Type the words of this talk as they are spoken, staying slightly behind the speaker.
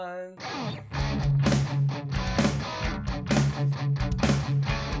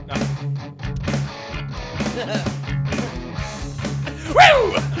Woo!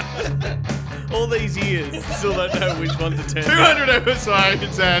 All these years, still don't know which one to turn. 200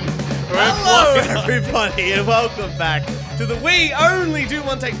 episodes and Hello, everybody, and welcome back to the We Only Do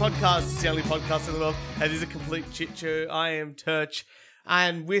One Take podcast. It's the only podcast in the world that is a complete shit show. I am Turch,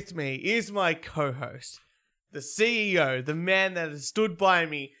 and with me is my co-host, the CEO, the man that has stood by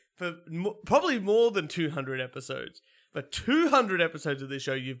me for probably more than 200 episodes. For 200 episodes of this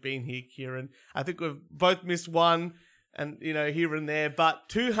show, you've been here, Kieran. I think we've both missed one, and here and there, but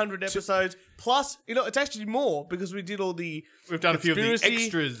 200 episodes plus. It's actually more because we did all the. We've done a few of the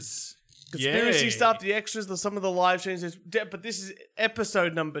extras. Conspiracy stuff, the extras, some of the live streams. But this is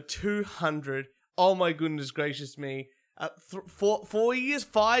episode number 200. Oh my goodness gracious me. 4 years,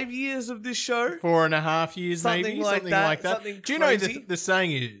 5 years of this show? 4.5 years, something like that. Do you know the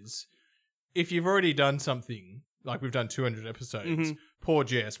saying is, if you've already done something, like we've done 200 episodes, poor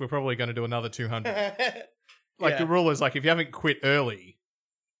Jess, we're probably going to do another 200. The rule is like, if you haven't quit early,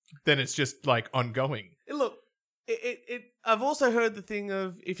 then it's just like ongoing. Look, I've also heard the thing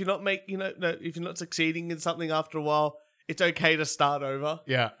of if you're not if you're not succeeding in something after a while, it's okay to start over.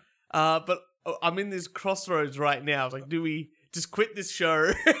 Yeah. But I'm in this crossroads right now. It's like, do we just quit this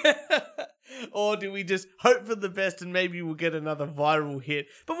show? Or do we just hope for the best and maybe we'll get another viral hit?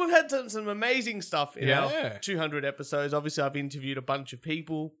 But we've had some amazing stuff in our 200 episodes. Obviously, I've interviewed a bunch of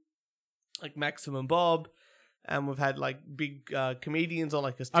people, like Maximum Bob. And we've had like big comedians on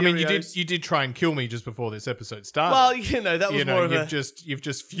like Asterios. I mean, you did try and kill me just before this episode started. Well, that was more of you've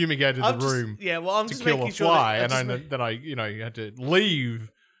just fumigated the room. I'm to just kill making a sure fly, and then I had to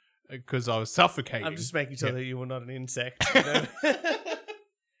leave because I was suffocating. I'm just making sure that you were not an insect. We've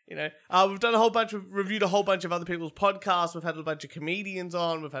done reviewed a whole bunch of other people's podcasts. We've had a bunch of comedians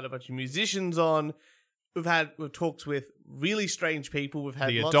on. We've had a bunch of musicians on. We've talked with really strange people. We've had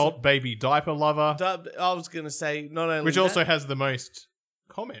the adult baby diaper lover. I was going to say not only which also has the most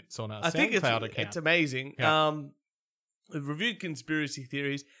comments on our SoundCloud account. It's amazing. Yeah. We've reviewed conspiracy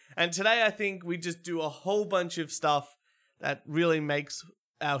theories, and today I think we just do a whole bunch of stuff that really makes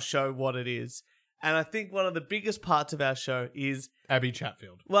our show what it is. And I think one of the biggest parts of our show is Abby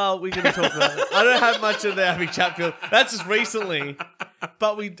Chatfield. Well, we're going to talk about it. I don't have much of the Abby Chatfield. That's just recently.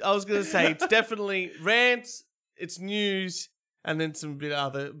 But I was going to say it's definitely rants, it's news, and then some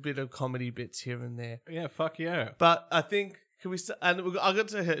bit of comedy bits here and there. Yeah, fuck yeah. But I think I got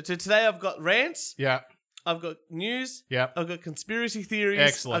to her. So today I've got rants. Yeah. I've got news. Yeah. I've got conspiracy theories.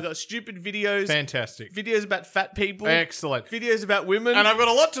 Excellent. I've got stupid videos. Fantastic. Videos about fat people. Excellent. Videos about women. And I've got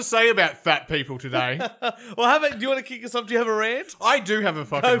a lot to say about fat people today. Well, do you want to kick us off? Do you have a rant? I do have a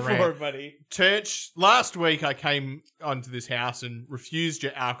fucking rant. Go for it, buddy. Church, last week I came onto this house and refused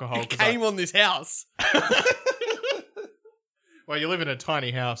your alcohol. On this house? Well, you live in a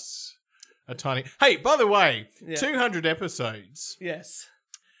tiny house. Hey, by the way, 200 episodes. Yes.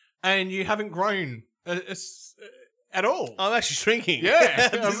 And you haven't grown at all. I'm actually shrinking. Yeah.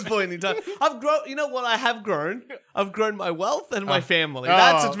 At this point in time. I've grown. You know what I have grown? I've grown my wealth and my family.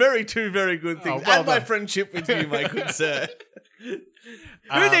 That's two very good things. Well and my done. friendship with you, my good sir.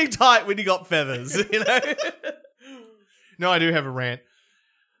 Who needs height when you got feathers, No, I do have a rant.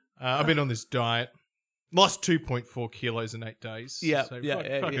 I've been on this diet. Lost 2.4 kilos in 8 days. Yeah, So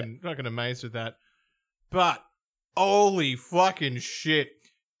fucking amazed with that. But holy fucking shit.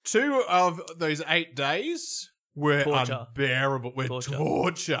 2 of those 8 days were unbearable.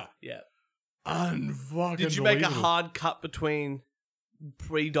 Torture. Yeah. Unfucking Did you make a hard cut between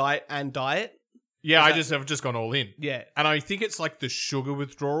pre-diet and diet? Yeah, I've just gone all in. Yeah. And I think it's like the sugar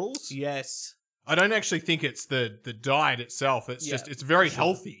withdrawals. Yes. I don't actually think it's the diet itself. It's just, it's very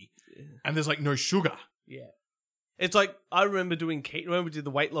healthy. And there's like no sugar. Yeah. It's like, I remember doing keto. Remember we did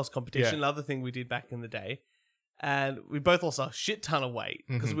the weight loss competition, another thing we did back in the day. And we both lost a shit ton of weight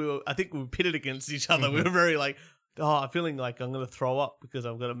because I think we were pitted against each other. We were very like, I'm feeling like I'm going to throw up because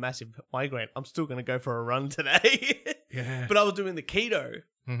I've got a massive migraine. I'm still going to go for a run today. Yeah. But I was doing the keto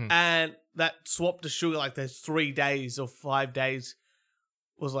and that swapped to sugar like those 3 days or 5 days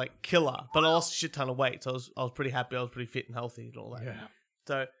was like killer. But I lost a shit ton of weight. So I was pretty happy. I was pretty fit and healthy and all that. Yeah.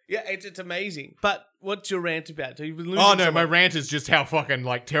 So, yeah, it's amazing. But what's your rant about? So you've been losing my rant is just how fucking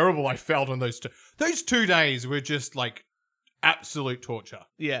like terrible I felt on those 2. Those 2 days were just like absolute torture.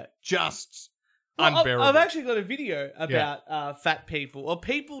 Yeah. Just unbearable. I've actually got a video about fat people or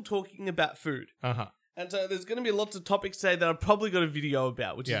people talking about food. Uh-huh. And so there's going to be lots of topics today that I've probably got a video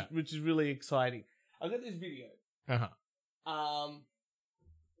about, which is really exciting. I've got this video.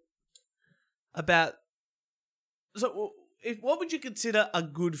 About what would you consider a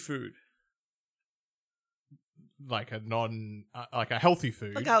good food? Like a healthy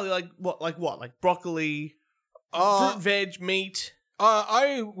food. Like what? Like broccoli, Fruit, veg, meat.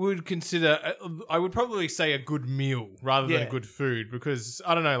 I would consider, I would probably say a good meal rather than a good food because,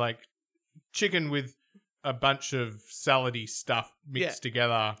 I don't know, like chicken with a bunch of salady stuff mixed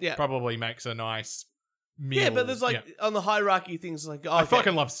together probably makes a nice meal. Yeah, but there's like, on the hierarchy things like, I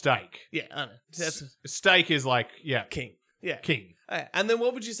fucking love steak. Yeah, I know. Steak is like, king. Yeah. King. And then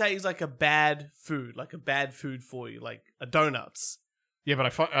what would you say is like a bad food for you, like a donuts? Yeah,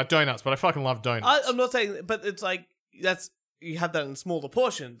 but donuts, but I fucking love donuts. I'm not saying, but it's like, you have that in smaller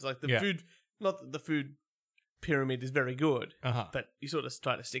portions. Like the food, not that the food pyramid is very good, but you sort of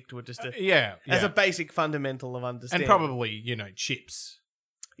try to stick to it just to, as a basic fundamental of understanding. And probably, chips.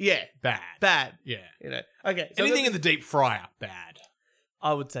 Yeah. Bad. Yeah. Okay. So anything in the deep fryer, bad.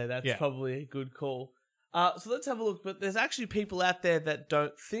 I would say that's probably a good call. So let's have a look. But there's actually people out there that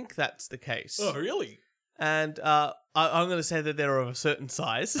don't think that's the case. Oh, really? And I'm going to say that they're of a certain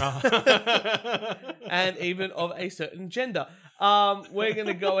size. And even of a certain gender. We're going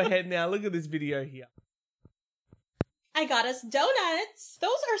to go ahead now. Look at this video here. I got us donuts.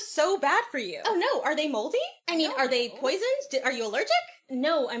 Those are so bad for you. Oh no, are they moldy? I mean, are they poisoned? Are you allergic?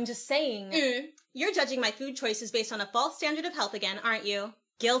 No, I'm just saying. You're judging my food choices based on a false standard of health again, aren't you?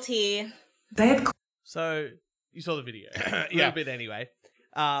 Guilty. So, you saw the video. A little bit anyway.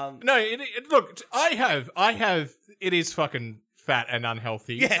 No, look, I have, it is fucking fat and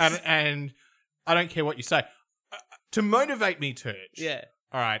unhealthy. Yes. And I don't care what you say. To motivate me, Turch. Yeah.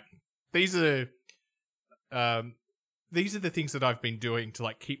 All right. These are the things that I've been doing to,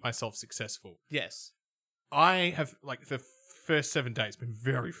 like, keep myself successful. Yes. I have, like, the first 7 days been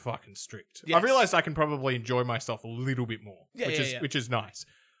very fucking strict. Yes. I realized I can probably enjoy myself a little bit more, which is nice.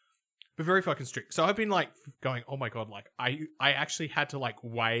 But very fucking strict. So I've been like going, oh my God, like I actually had to like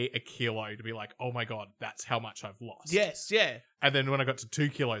weigh a kilo to be like, oh my God, that's how much I've lost. Yes, yeah. And then when I got to 2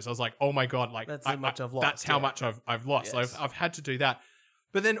 kilos, I was like, oh my God, like that's how much I've lost. That's how much I've lost. Yes. So I've had to do that.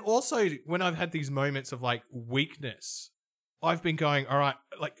 But then also when I've had these moments of like weakness, I've been going, all right,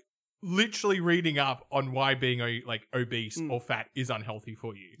 like literally reading up on why being like obese or fat is unhealthy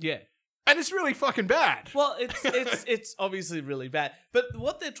for you. Yeah. And it's really fucking bad. Well, it's obviously really bad. But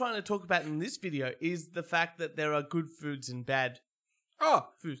what they're trying to talk about in this video is the fact that there are good foods and bad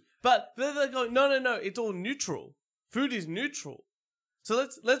foods. But they're going, no, it's all neutral. Food is neutral. So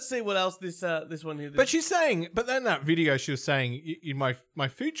let's see what else this one here. But she's saying, but then that video she was saying, in my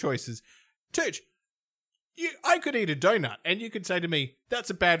food choices, Turch, I could eat a donut and you could say to me, that's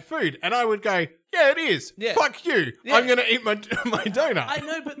a bad food. And I would go, yeah, it is. Yeah. Fuck you. Yeah. I'm going to eat my donut. I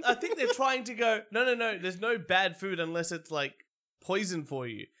know, but I think they're trying to go, no, there's no bad food unless it's like poison for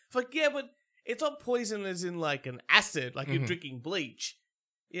you. It's like, yeah, but it's not poison as in like an acid, like you're drinking bleach,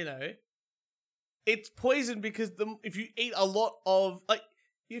 It's poison because if you eat a lot of, like,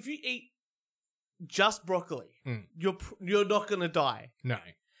 if you eat just broccoli, you're not going to die. No.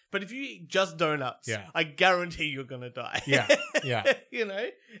 But if you eat just donuts, I guarantee you're going to die. Yeah.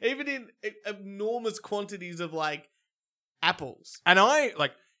 Even in enormous quantities of, like, apples. And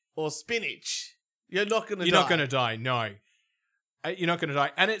or spinach, you're not going to die. You're not going to die, no. You're not going to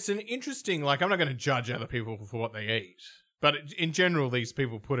die. And it's an interesting, like, I'm not going to judge other people for what they eat. But in general, these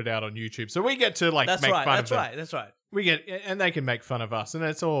people put it out on YouTube. So we get to, like, make fun of them. That's right. We get, and they can make fun of us. And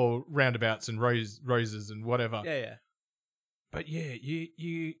it's all roundabouts and roses and whatever. Yeah. But yeah,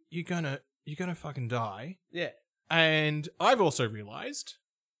 you're gonna fucking die. Yeah. And I've also realized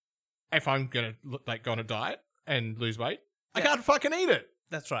if I'm gonna go on a diet and lose weight, I can't fucking eat it.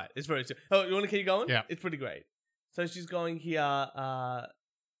 That's right. It's very true. Oh, you want to keep going? Yeah. It's pretty great. So she's going here.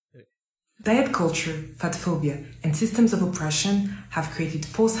 Diet culture, fat phobia, and systems of oppression have created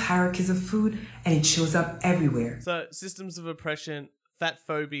false hierarchies of food, and it shows up everywhere. So systems of oppression, fat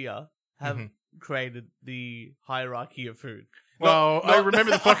phobia have created the hierarchy of food. Well, I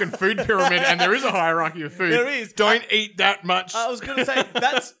remember the fucking food pyramid, and there is a hierarchy of food. There is. Don't eat that much. I was going to say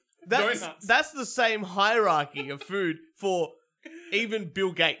that's the same hierarchy of food for even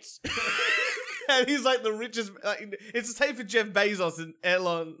Bill Gates. And he's like the richest. It's the same for Jeff Bezos and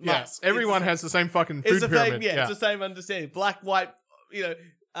Elon Musk. Everyone has the same fucking food pyramid. It's the same understanding. Black, white,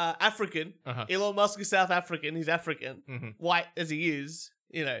 African. Elon Musk is South African. He's African. White as he is,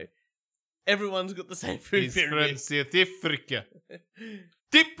 everyone's got the same food pyramid. He's from South Africa.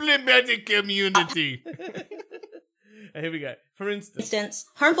 Diplomatic community. Here we go. For instance,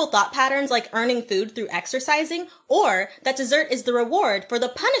 harmful thought patterns like earning food through exercising, or that dessert is the reward for the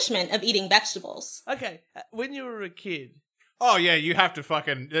punishment of eating vegetables. Okay, when you were a kid. Oh yeah, you have to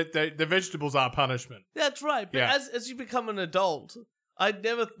fucking the vegetables are punishment. That's right. But as you become an adult, I'd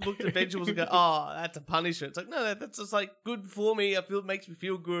never looked at vegetables and go, oh, that's a punishment. It's like, no, that's just like good for me. I feel it makes me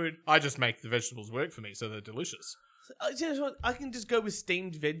feel good. I just make the vegetables work for me, so they're delicious. So, you know what? I can just go with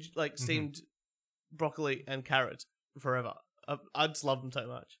steamed veg, like steamed broccoli and carrot forever. I just love them so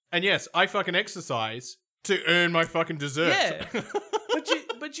much. And yes, I fucking exercise to earn my fucking dessert. Yeah.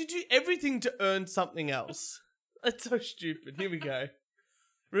 but you do everything to earn something else. That's so stupid. Here we go.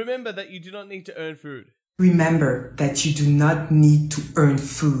 Remember that you do not need to earn food. Remember that you do not need to earn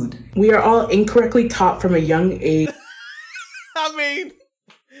food. We are all incorrectly taught from a young age. I mean,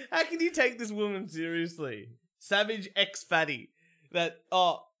 how can you take this woman seriously? Savage ex-fatty. That,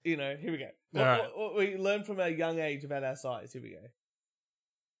 here we go. What we learn from our young age about our size. Here we go.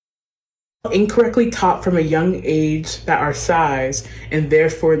 Incorrectly taught from a young age that our size, and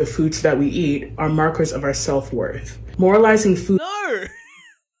therefore the foods that we eat, are markers of our self-worth. Moralizing food...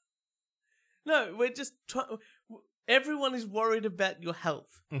 No, we're just everyone is worried about your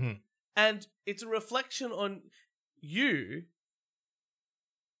health. Mm-hmm. And it's a reflection on you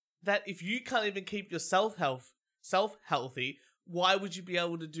that if you can't even keep yourself healthy, why would you be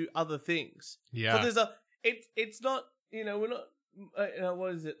able to do other things? Yeah. So it's not, we're not,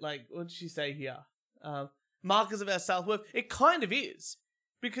 what is it like? What did she say here? Markers of our self-worth. It kind of is.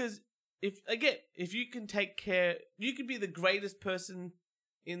 Because if you can take care, you can be the greatest person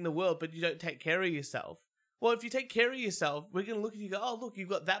in the world, but you don't take care of yourself. Well, if you take care of yourself, we're going to look at you and go, oh, look, you've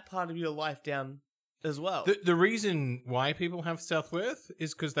got that part of your life down as well. The reason why people have self-worth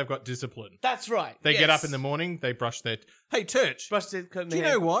is because they've got discipline. That's right. They get up in the morning, they brush their... Hey, Turch, do you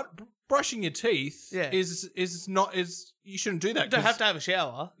know what? Brushing your teeth is you shouldn't do that. You don't have to have a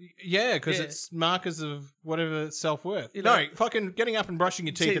shower. Yeah, because it's markers of whatever self-worth. No, fucking getting up and brushing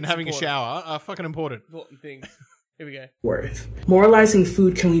your teeth and having a shower are fucking important. Important things. Here we go. Worth. Moralizing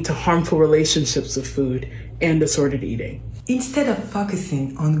food can lead to harmful relationships with food and disordered eating. Instead of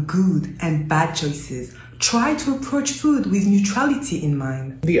focusing on good and bad choices, try to approach food with neutrality in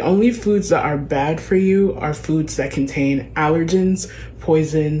mind. The only foods that are bad for you are foods that contain allergens,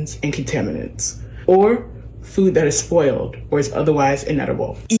 poisons, and contaminants, or food that is spoiled or is otherwise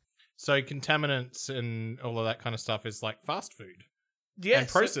inedible. So contaminants and all of that kind of stuff is like fast food. Yes, and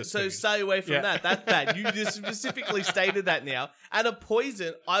processed so stay away from that. That's bad. You just specifically stated that now. And a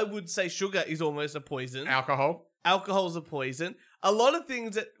poison, I would say sugar is almost a poison. Alcohol's a poison. A lot of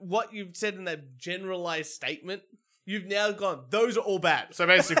things that what you've said in that generalized statement, you've now gone, those are all bad. So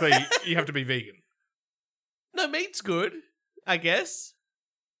basically, you have to be vegan. No, meat's good, I guess.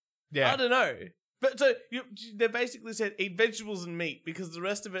 Yeah. I don't know. But so they basically said eat vegetables and meat because the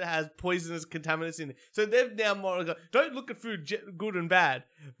rest of it has poisonous contaminants in it. So they've now more gone, don't look at food good and bad,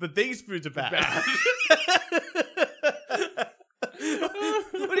 but these foods are bad.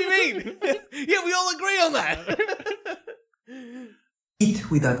 What do you mean? Yeah, we all agree on that.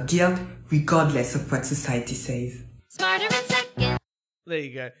 Eat without guilt, regardless of what society says. Smarter in seconds. There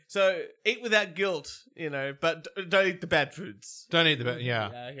you go. So eat without guilt, but don't eat the bad foods. Don't eat the bad,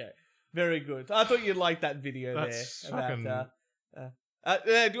 yeah. Okay. Very good. I thought you'd like that video That's there. fucking... Do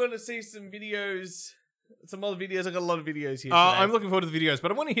you want to see some videos? Some other videos? I've got a lot of videos here. I'm looking forward to the videos,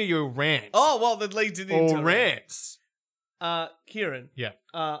 but I want to hear your rants. Oh, well, that leads it into or rants. Kieran. Yeah.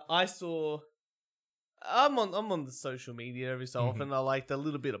 I saw. I'm on the social media every so often. I like a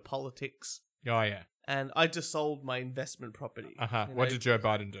little bit of politics. Oh yeah. And I just sold my investment property. What did Joe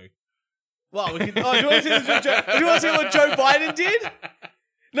Biden do? Well, we can. Do you want to see what Joe Biden did?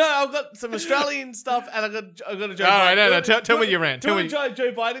 No, I've got some Australian stuff, and I've got a Joe Biden. No. Tell me your rant. Tell me Joe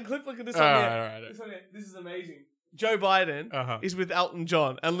Biden clip. Look at this one here. All right. This one here. This is amazing. Joe Biden is with Elton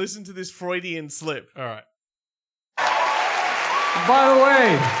John, and listen to this Freudian slip. All right. By the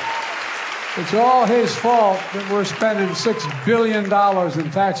way, it's all his fault that we're spending $6 billion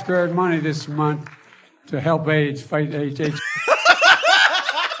in taxpayer money this month to help fight AIDS.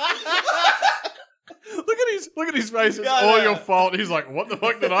 Look at his face. It's all your fault. He's like, what the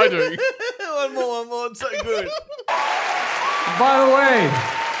fuck did I do? One more. It's so good. By the way,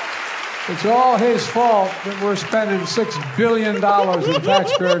 it's all his fault that we're spending $6 billion in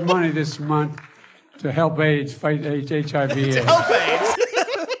taxpayer money this month to help fight HIV. Help AIDS.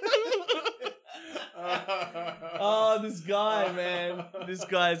 Oh, this guy, man. This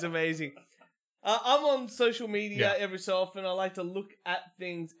guy is amazing. I'm on social media every so often. I like to look at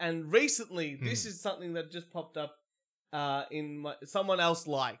things. And recently, this is something that just popped up someone else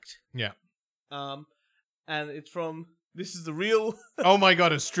liked. Yeah. And it's from, this is the real... Oh my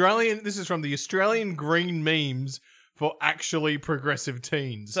God, this is from the Australian Green Memes for actually progressive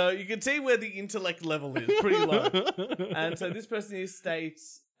teens. So you can see where the intellect level is, pretty low. And so this person here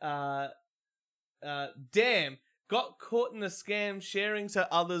states, damn, got caught in a scam sharing so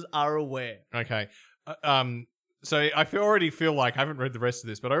others are aware. Okay. So already feel like, I haven't read the rest of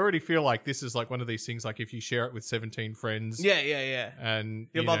this, but I already feel like this is like one of these things, like if you share it with 17 friends. Yeah. And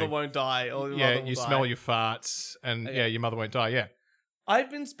Your mother won't die. Or your mother will you die. smell your farts and your mother won't die. Yeah. I've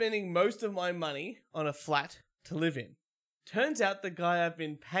been spending most of my money on a flat to live in. Turns out the guy I've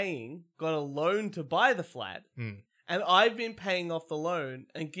been paying got a loan to buy the flat, and I've been paying off the loan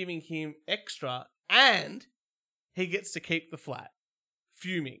and giving him extra, and he gets to keep the flat.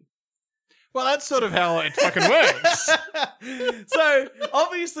 Fuming. Well, that's sort of how it fucking works. So,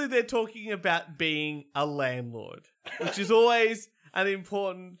 obviously they're talking about being a landlord, which is always an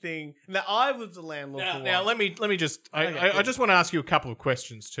important thing. Now, I was a landlord for a Now, while. let me just, Okay, I cool. just want to ask you a couple of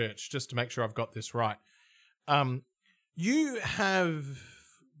questions, Church, just to make sure I've got this right. You have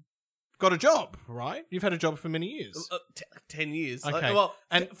got a job, right? You've had a job for many years. 10 years. Okay.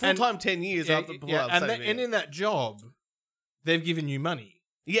 And full-time 10 years after before I was saving and in that job, they've given you money.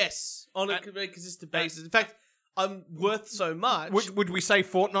 Yes, on a very consistent basis. In fact, I'm worth so much. Would we say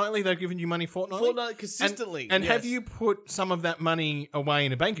fortnightly? They've given you money fortnightly? Fortnightly, consistently. And yes. have you put some of that money away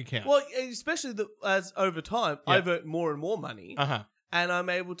in a bank account? Well, especially as over time, Yeah. I've earned more and more money, Uh-huh. and I'm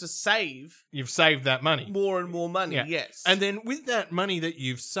able to save You've saved that money. more and more money. Yeah. Yes, And then with that money that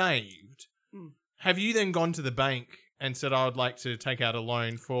you've saved, have you then gone to the bank and said, I would like to take out a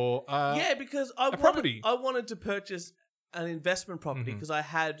loan for... yeah, because I property. wanted to purchase an investment property because I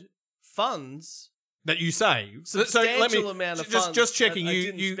had funds. That you saved. Substantial amount of funds Just checking, I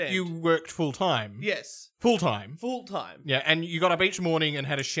didn't spend. you worked full-time. Yes, Full-time. full time. Yeah, and you got up each morning and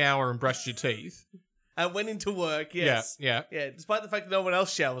had a shower and brushed your teeth. I went into work. Yes, Yeah. despite the fact that no one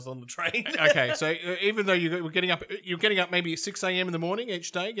else showers on the train. Okay, so even though you're getting up maybe at 6 a.m. in the morning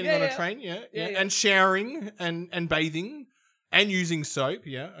each day, getting on a train, yeah, and showering and bathing and using soap,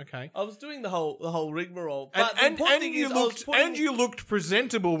 okay. I was doing the whole rigmarole. But the And important thing you is, I was looked putting- and you looked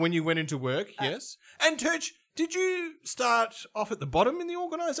presentable when you went into work, yes. And Turch, did you start off at the bottom in the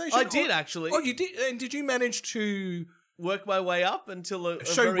organisation? I did, actually. Oh, you did, and did you manage to work my way up until a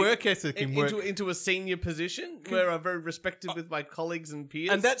show very- work ethic in work? into a senior position where I'm very respected with my colleagues and peers.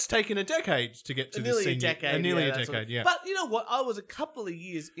 And that's taken a decade to get to the nearly senior. a decade. Nearly a that's decade, what- yeah. But you know what? I was a couple of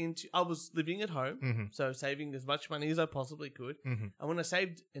years into. I was living at home, Mm-hmm. so saving as much money as I possibly could. And when I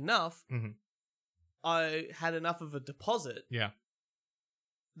saved enough, Mhm. I had enough of a deposit Yeah.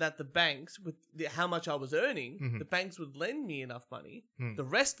 that the banks, with how much I was earning, Mhm. the banks would lend me enough money. Mm. The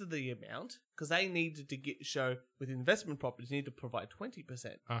rest of the amount, because they needed to show with investment properties, you need to provide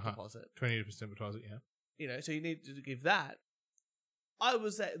 20% deposit. 20% deposit, yeah. You know, so you need to give that. I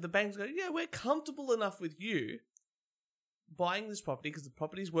was at the banks go, yeah, we're comfortable enough with you buying this property because the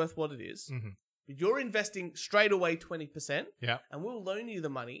property's worth what it is. Mhm. But you're investing straight away 20%, Yeah. and we'll loan you the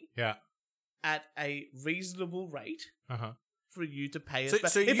money Yeah. at a reasonable rate Uh-huh. for you to pay us So-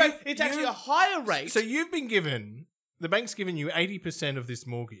 back. so In fact, it's actually a higher rate. So you've been given, the bank's given you 80% of this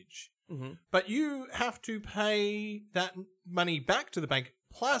mortgage, Mhm. but you have to pay that money back to the bank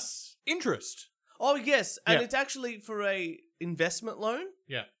plus interest. Oh yes, and Yeah. it's actually for a investment loan,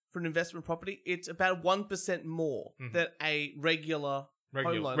 Yeah. for an investment property, it's about 1% more than a regular home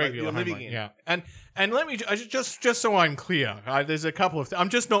loan, like Regular you're home living loan, in. yeah. And let me just so I'm clear, there's a couple of I'm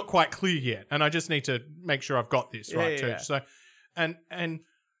just not quite clear yet, and I just need to make sure I've got this right, yeah. Church. So,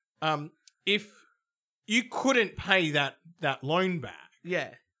 if you couldn't pay that loan back,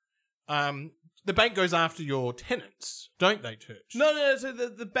 Yeah. the bank goes after your tenants, don't they, Church? No. So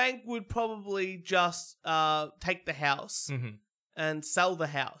the bank would probably just take the house Mhm. and sell the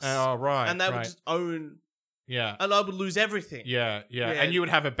house. Oh, right. And they would right. just own, Yeah. and I would lose everything. Yeah. Yeah. And you would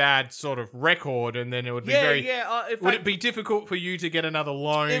have a bad sort of record, and then it would be Yeah, very. yeah. In Would fact, it be difficult for you to get another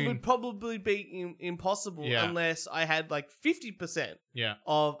loan? it would probably be impossible Yeah. unless I had like 50% Yeah.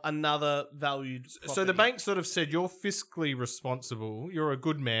 of another valued So the property. bank sort of said, you're fiscally responsible. You're a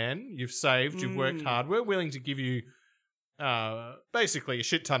good man. You've saved. You've worked hard. We're willing to give you basically a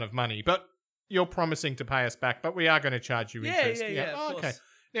shit ton of money, but you're promising to pay us back, but we are going to charge you interest. Yeah, Oh, of okay. course.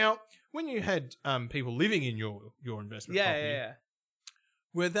 Now, when you had people living in your investment property, Yeah.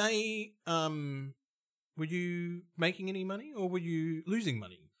 were they were you making any money or were you losing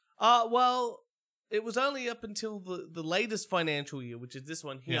money? Well, it was only up until the latest financial year, which is this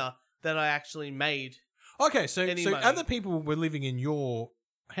one here, Yeah. that I actually made. Okay, so Any money. other people were living in your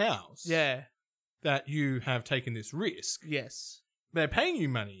house. Yeah. That you have taken this risk. Yes. They're paying you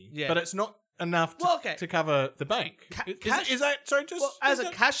money, Yeah. but it's not enough to, Well, okay. to cover the bank. Cash- Is that sorry? Just Well, as is a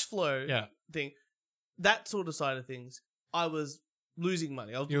that- cash flow Yeah. thing, that sort of side of things, I was losing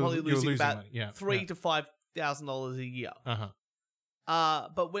money. I was You were- probably you were losing losing about money, yeah, $3,000 yeah. to $5,000 a year. Uh-huh.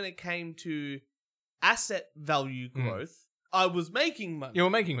 But when it came to asset value growth, I was making money. You're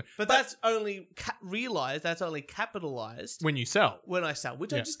making money. But that's only realized, that's only capitalized when you sell. when I sell,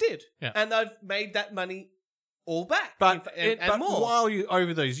 which I just did. Yeah. And I've made that money all back. But, and but more. while you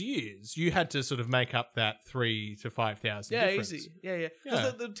over those years, you had to sort of make up that 3,000 to 5,000 Yeah, difference. easy. Yeah.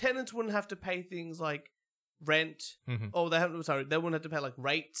 Because the tenants wouldn't have to pay things like rent. Or they wouldn't have to pay like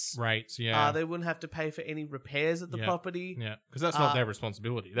rates. Rates, yeah. They wouldn't have to pay for any repairs at the property. Yeah, because that's not their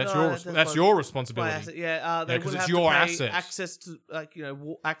responsibility. That's no, your that's your My responsibility. asset. Yeah, they 'cause wouldn't it's have your to pay asset. access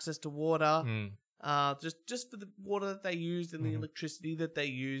to access to water. Just for the water that they used and the electricity that they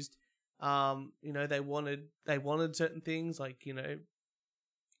used. They wanted certain things like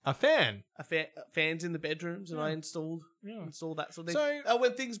A fan. fans in the bedrooms, and I installed that sort of thing. So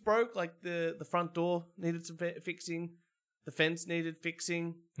when things broke, like the front door needed some fixing, the fence needed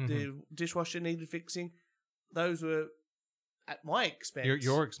fixing, the dishwasher needed fixing. Those were at my expense.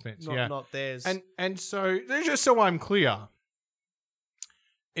 your expense, not theirs. And so just so I'm clear,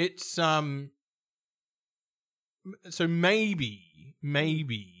 it's so maybe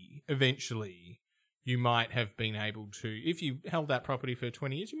eventually you might have been able to, if you held that property for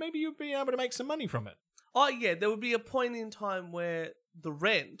 20 years, maybe you'd be able to make some money from it. Oh yeah, there would be a point in time where the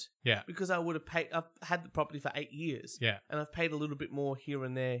rent, Yeah. because I've had the property for 8 years, Yeah. and I've paid a little bit more here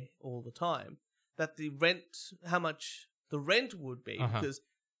and there all the time, that the rent, how much the rent would be, because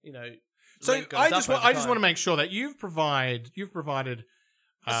So rent goes I up just over want time. to make sure that you've provided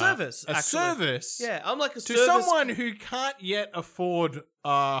a service, a actually. service, Yeah, I'm like a to service someone who can't yet afford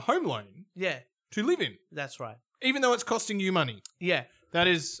a home loan Yeah, to live in, that's right. even though it's costing you money. Yeah, That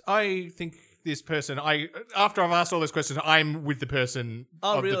is, I think this person. After I've asked all those questions, I'm with the person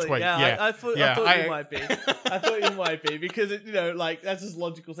of really? the tweet. Yeah, I thought you might be. I thought you might be because that's just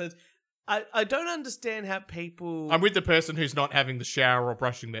logical sense. I don't understand how people. I'm with the person who's not having the shower or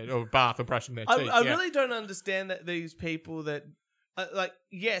brushing their or bath or brushing their teeth. I really don't understand that these people that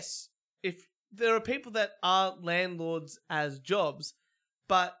yes, if there are people that are landlords as jobs,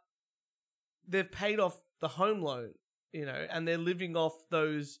 but they've paid off the home loan, and they're living off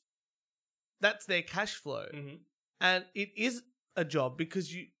those. That's their cash flow, and it is a job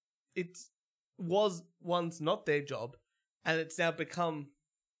because it was once not their job, and it's now become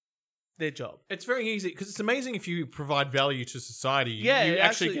their job. It's very easy because it's amazing if you provide value to society. Yeah, you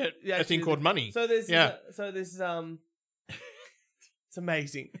actually get a thing called money. So there's it's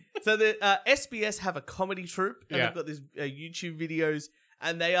amazing. So the SBS have a comedy troupe, and they've got these YouTube videos,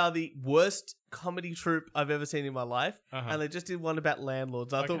 and they are the worst comedy troupe I've ever seen in my life. And they just did one about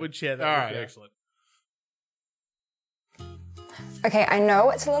landlords. I thought we'd share that. All with right, you. excellent. Okay, I know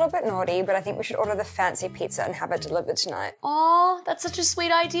it's a little bit naughty, but I think we should order the fancy pizza and have it delivered tonight. Oh, that's such a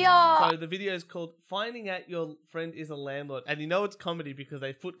sweet idea. So the video is called "Finding Out Your Friend Is a Landlord," and it's comedy because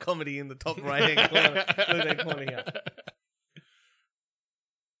they put comedy in the top right hand corner where they're pointing out.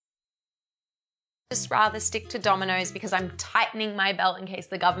 Just rather stick to Domino's because I'm tightening my belt in case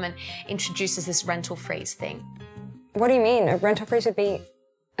the government introduces this rental freeze thing. What do you mean? A rental freeze would be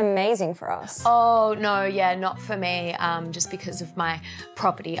amazing for us. Oh, no, yeah, not for me. Just because of my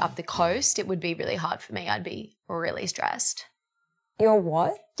property up the coast, it would be really hard for me. I'd be really stressed. Your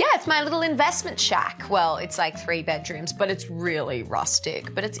what? Yeah, it's my little investment shack. Well, it's like 3 bedrooms, but it's really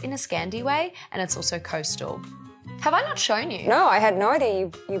rustic. But it's in a Scandi way, and it's also coastal. Have I not shown you? No, I had no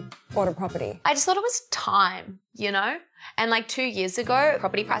idea you bought a property. I just thought it was time, And like 2 years ago,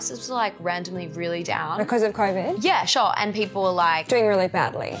 property prices were like randomly really down. Because of COVID? Yeah, sure. And people were like... doing really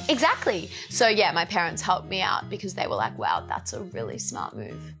badly. Exactly. So yeah, my parents helped me out because they were like, wow, that's a really smart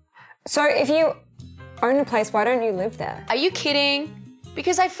move. So if you own a place, why don't you live there? Are you kidding?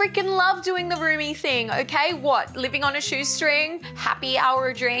 Because I freaking love doing the roomie thing, okay? What, living on a shoestring, happy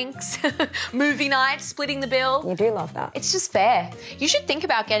hour drinks, movie night, splitting the bill? You do love that. It's just fair. You should think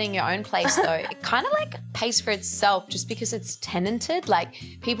about getting your own place though. It kind of like pays for itself just because it's tenanted. Like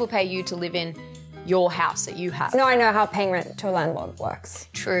people pay you to live in your house that you have. No, I know how paying rent to a landlord works.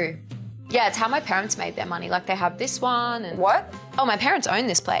 True. Yeah, it's how my parents made their money. Like they have this one and... What? Oh, my parents own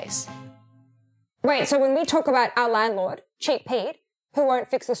this place. Wait, so when we talk about our landlord, Cheap Pete, who won't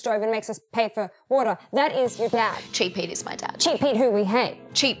fix the stove and makes us pay for water, that is your dad. Cheap Pete is my dad. Cheap Pete, who we hate.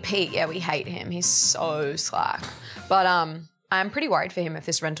 Cheap Pete, yeah, we hate him. He's so slack. But I'm pretty worried for him if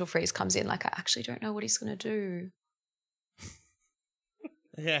this rental freeze comes in. Like, I actually don't know what he's going to do.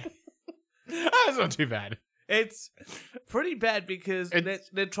 Yeah. That's not too bad. It's pretty bad because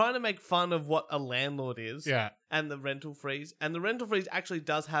they're trying to make fun of what a landlord is. Yeah. And the rental freeze. And the rental freeze actually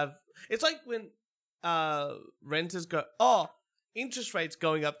does have... It's like when renters go, interest rates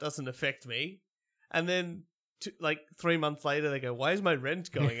going up doesn't affect me. And then 3 months later they go, why is my rent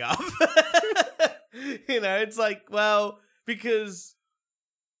going up? It's like, well, because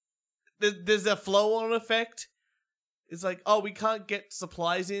there's a flow-on effect. It's like, oh, we can't get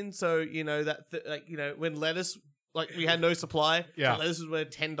supplies in, so, when lettuce, we had no supply, Yeah. so lettuce was worth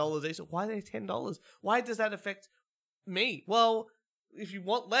 $10 each. So why are they $10? Why does that affect me? Well, if you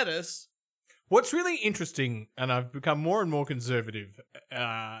want lettuce... What's really interesting, and I've become more and more conservative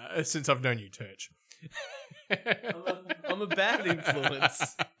since I've known you, Turch. I'm a bad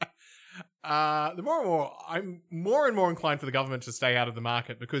influence. I'm more and more inclined for the government to stay out of the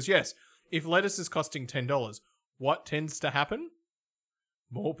market because, yes, if lettuce is costing $10, what tends to happen?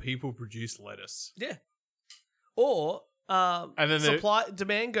 More people produce lettuce. Yeah. Or and then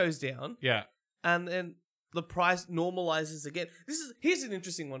demand goes down. Yeah. And then the price normalizes again. Here's an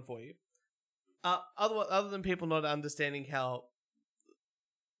interesting one for you. Other than people not understanding how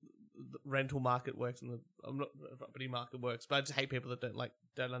the rental market works and the property market works, but I just hate people that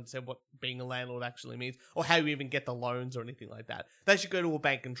don't understand what being a landlord actually means or how you even get the loans or anything like that. They should go to a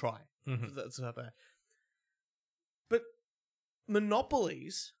bank and try. Mm-hmm. That's not bad. But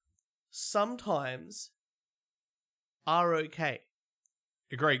monopolies sometimes are okay.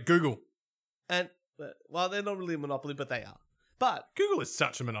 Agreed. Google. And well, they're not really a monopoly, but they are. But Google is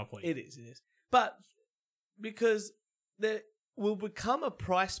such a monopoly. It is. But because there will become a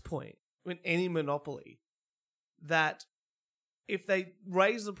price point in any monopoly that if they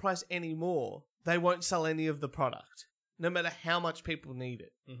raise the price any more, they won't sell any of the product, no matter how much people need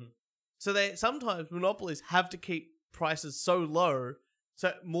it. Mm-hmm. So sometimes monopolies have to keep prices so low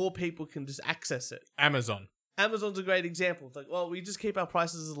so more people can just access it. Amazon's a great example. It's like, well, we just keep our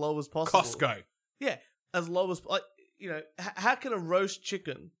prices as low as possible. Costco. Yeah, as low as how can a roast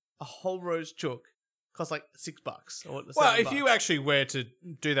chicken, a whole roast chook, cost like $6 or Well, if $7? you actually were to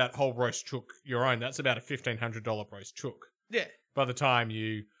do that whole roast chook your own, that's about a $1,500 roast chook. Yeah. By the time when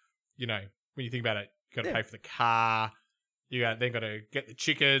you think about it, you got to pay for the car. You then got to get the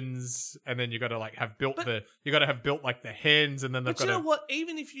chickens, and then you got to have built the hens, and then they've got to. But you know what?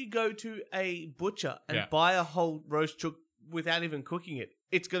 Even if you go to a butcher and buy a whole roast chook without even cooking it,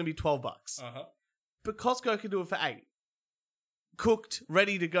 it's going to be $12. Uh-huh. But Costco can do it for $8, cooked,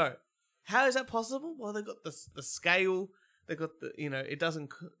 ready to go. How is that possible? Well, they've got the scale. They've got it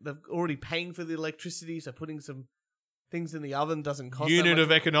doesn't. They're already paying for the electricity, so putting some things in the oven doesn't cost. Unit that much.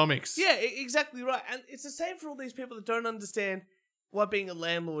 of economics. Yeah, exactly right. And it's the same for all these people that don't understand what being a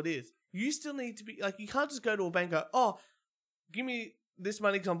landlord is. You still need to be you can't just go to a bank and go, oh, give me this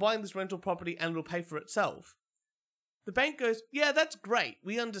money because I'm buying this rental property and it'll pay for itself. The bank goes, yeah, that's great.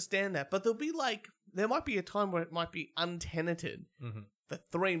 We understand that. But there might be a time where it might be untenanted for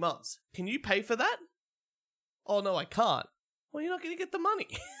 3 months. Can you pay for that? Oh, no, I can't. Well, you're not going to get the money.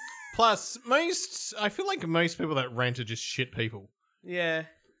 Plus, I feel like most people that rent are just shit people. Yeah.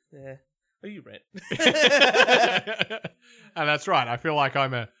 Well, you rent. And that's right. I feel like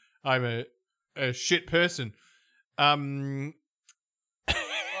I'm a shit person.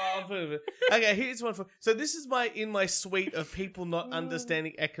 Okay, here's one for. So this is in my suite of people not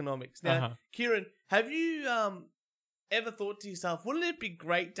understanding economics. Now, Kieran, have you ever thought to yourself, wouldn't it be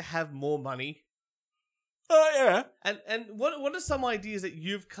great to have more money? Oh yeah. And what are some ideas that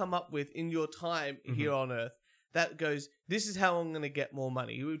you've come up with in your time here on Earth that goes, this is how I'm going to get more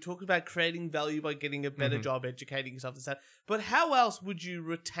money? We talked about creating value by getting a better job, educating yourself, and stuff. But how else would you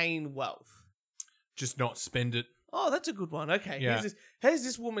retain wealth? Just not spend it. Oh, that's a good one. Okay, Yeah. Here's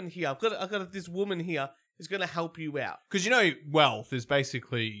this woman here. I've got this woman here who's going to help you out. Because wealth is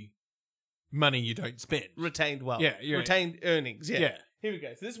basically money you don't spend. Retained wealth. Yeah. Retained earnings. Yeah. Here we go.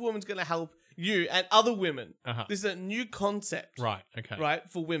 So this woman's going to help you and other women. This is a new concept. Right. Okay. Right,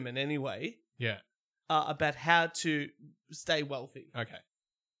 for women anyway. Yeah. About how to stay wealthy. Okay.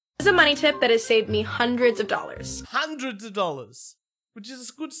 This is a money tip that has saved me hundreds of dollars. Hundreds of dollars, which is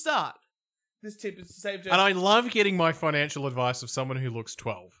a good start. This tip is saved. And I love getting my financial advice of someone who looks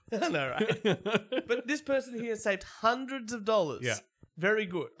 12. I know, right? But this person here saved hundreds of dollars. Yeah. Very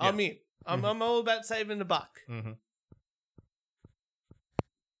good. Yeah. I'm in. I'm all about saving a buck. Mm-hmm.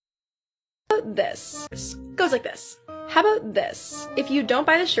 This goes like this. How about this? If you don't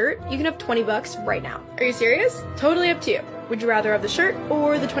buy the shirt, you can have $20 right now. Are you serious? Totally up to you. Would you rather have the shirt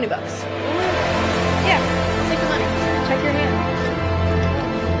or the $20? Yeah, I'll take the money. Check your hand.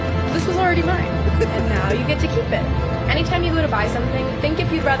 This was already mine, and now you get to keep it. Anytime you go to buy something, think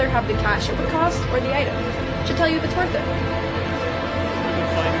if you'd rather have the cash it would cost or the item. Should tell you if it's worth it.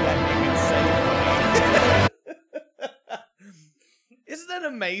 Isn't that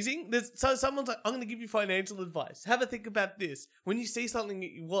amazing? So someone's like, I'm going to give you financial advice. Have a think about this. When you see something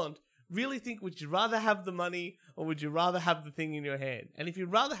that you want, really think, would you rather have the money or would you rather have the thing in your hand? And if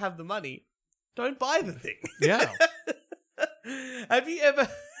you'd rather have the money, don't buy the thing. Yeah. Have you ever...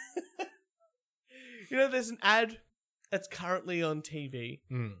 there's an ad that's currently on TV.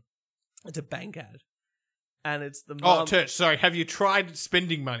 It's a bank ad. And it's the mum... Oh, Church, sorry. Have you tried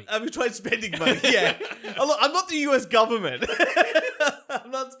spending money? Have you tried spending money? Yeah. Oh, look, I'm not the US government.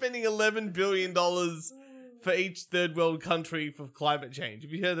 I'm not spending $11 billion for each third world country for climate change.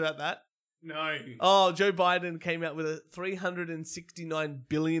 Have you heard about that? No. Oh, Joe Biden came out with a $369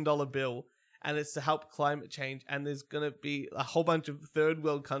 billion bill, and it's to help climate change. And there's going to be a whole bunch of third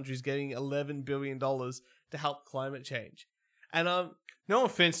world countries getting $11 billion to help climate change. And no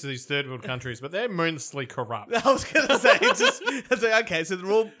offense to these third world countries, but they're mostly corrupt. I was going to say, okay, so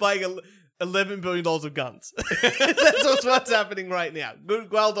they're all buying $11 billion of guns. That's what's happening right now. Good,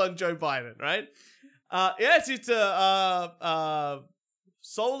 well done, Joe Biden, right? Yes, it's a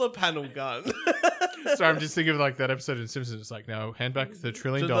solar panel gun. Sorry, I'm just thinking of like that episode in Simpsons. It's like, now hand back the $1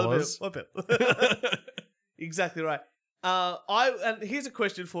 trillion. What bill? Exactly right. And here's a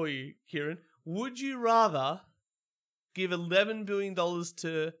question for you, Kieran. Would you rather give $11 billion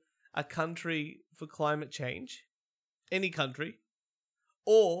to a country for climate change, any country,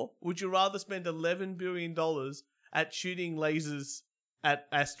 or would you rather spend $11 billion at shooting lasers at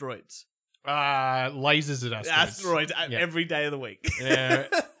asteroids? Lasers at asteroids. Every day of the week. Yeah.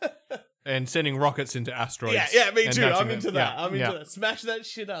 And sending rockets into asteroids. Yeah, me too. I'm into them. that. I'm into that. Smash that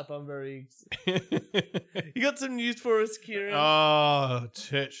shit up. I'm very... You got some news for us, Kieran? Oh,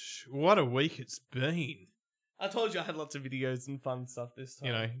 Tish, what a week it's been. I told you I had lots of videos and fun stuff this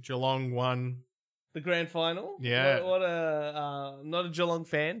time. Geelong won the grand final. Yeah. What a not a Geelong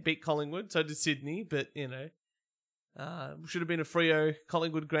fan. Beat Collingwood. So did Sydney, but should have been a Freo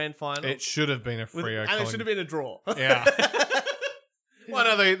Collingwood grand final. It should have been a Freo and it should have been a draw. Yeah.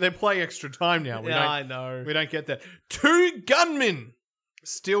 Well, no, they play extra time now. I know. We don't get that. 2 gunmen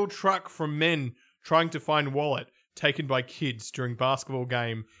steal truck from men trying to find wallet taken by kids during basketball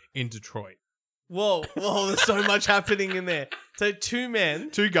game in Detroit. Whoa, there's so much happening in there. So 2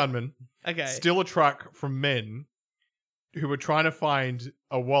 gunmen, steal a truck from men who were trying to find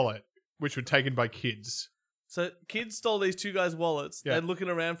a wallet which were taken by kids. So kids stole these 2 guys' wallets. Yeah. They're looking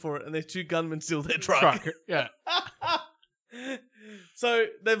around for it, and their 2 gunmen steal their truck. Yeah. So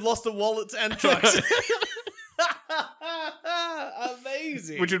they've lost the wallets and trucks.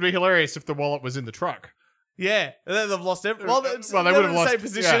 Amazing. Which would be hilarious if the wallet was in the truck. Yeah, and then they've lost everything. Well, they would have lost the same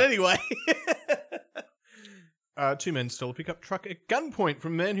position anyway. 2 men stole a pickup truck at gunpoint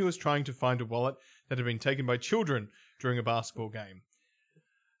from a man who was trying to find a wallet that had been taken by children during a basketball game.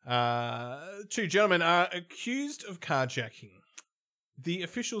 2 gentlemen are accused of carjacking. The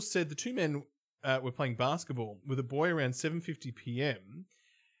officials said the 2 men were playing basketball with a boy around 7:50 p.m.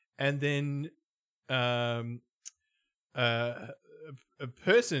 and then a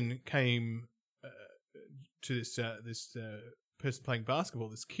person came to this person playing basketball.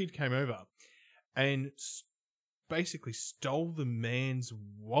 This kid came over and basically stole the man's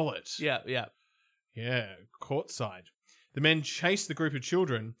wallet. Yeah, courtside. The men chased the group of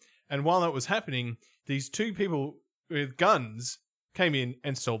children, and while that was happening, these 2 people with guns came in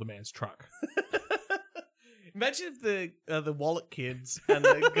and stole the man's truck. Imagine if the wallet kids and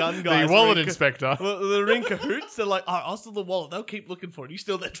the gun guys, the wallet inspector, they're in cahoots. They're like, I'll steal the wallet. They'll keep looking for it. You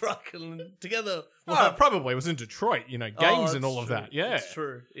steal their truck, and together. Probably it was in Detroit. Gangs and all of that. Yeah, that's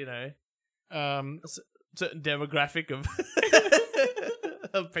true. A certain demographic of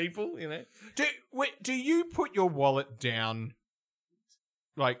of people. Do you put your wallet down?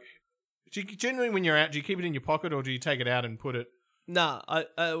 Like, generally when you're out, do you keep it in your pocket or do you take it out and put it? Nah,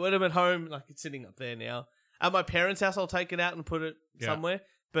 when I'm at home, like it's sitting up there now. At my parents' house, I'll take it out and put it somewhere,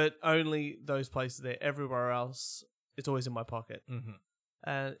 but only those places there. Everywhere else, it's always in my pocket.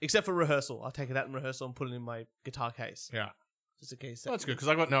 Mm-hmm. Except for rehearsal. I'll take it out in rehearsal and put it in my guitar case. Yeah. Just in case. Well, that's good, because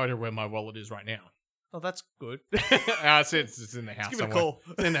I've got no idea where my wallet is right now. Oh, that's good. It's in the house. Give it a call.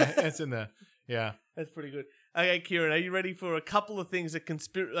 It's in the, yeah. That's pretty good. Okay, Kieran, are you ready for a couple of things that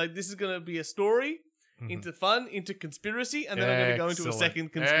this is going to be a story, into fun, into conspiracy, and then I'm going to go into a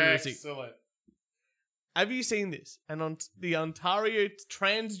second conspiracy. Excellent. Have you seen this? And on the Ontario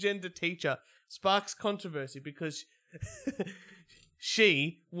transgender teacher sparks controversy because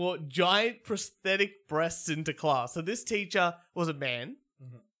she wore giant prosthetic breasts into class. So this teacher was a man,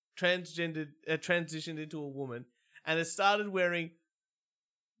 transitioned into a woman, and has started wearing.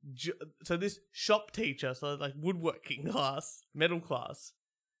 So this shop teacher, so like woodworking class, metal class,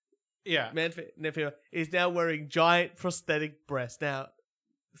 is now wearing giant prosthetic breasts. Now,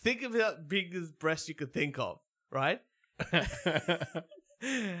 think of how big as breasts you could think of, right?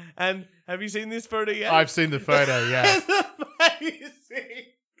 And have you seen this photo yet? I've seen the photo, yeah. It's amazing.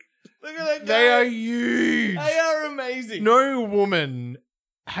 Look at that guy. They are huge. They are amazing. No woman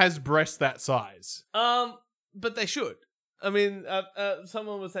has breasts that size. But they should. I mean,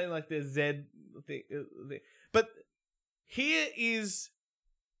 someone was saying like their Z thing, but here is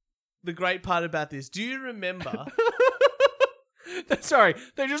the great part about this. Do you remember? Sorry,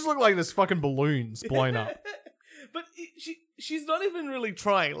 they just look like this fucking balloons blown up. But she's not even really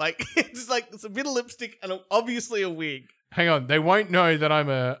trying. Like it's a bit of lipstick and obviously a wig. Hang on, they won't know that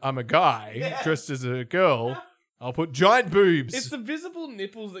I'm a guy dressed as a girl. I'll put giant boobs. It's the visible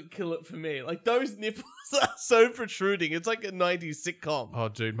nipples that kill it for me. Like those nipples are so protruding. It's like a 90s sitcom. Oh,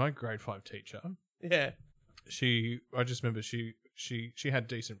 dude, my grade 5 teacher. Yeah. I just remember she had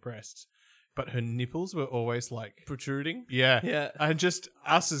decent breasts, but her nipples were always like protruding. Yeah. Yeah. And just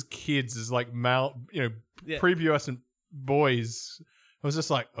us as kids, as like male, prepubescent boys, I was just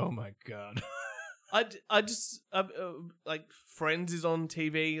like, oh my God. I just like Friends is on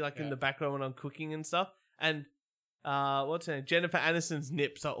TV, like in the background when I'm cooking and stuff, and what's her name? Jennifer Aniston's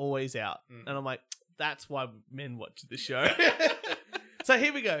nips are always out, and I'm like, that's why men watch the show. So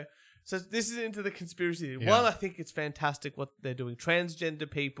here we go. So this is into the conspiracy. Yeah. One, I think it's fantastic what they're doing. Transgender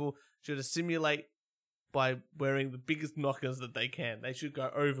people should assimilate by wearing the biggest knockers that they can. They should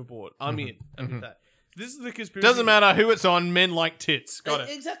go overboard. I'm in. I'm with that. This is the conspiracy. Doesn't matter who it's on, men like tits. Got it.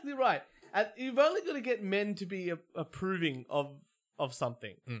 Exactly right. And you've only got to get men to be approving of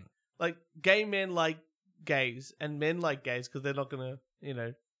something. Like gay men like gays and men like gays because they're not going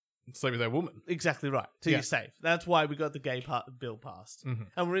to, sleep with their woman. Exactly right. So you're safe. That's why we got the gay bill passed.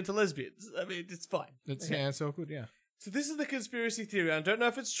 And we're into lesbians. I mean, it's fine. It's all good, yeah. So this is the conspiracy theory. I don't know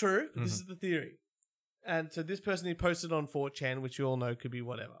if it's true, but this is the theory. And so this person he posted on 4chan, which you all know could be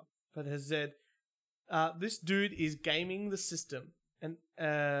whatever, but has said, this dude is gaming the system. And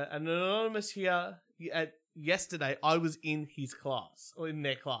an anonymous here, yesterday, I was in his class, or in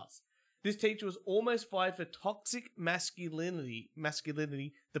their class. This teacher was almost fired for toxic masculinity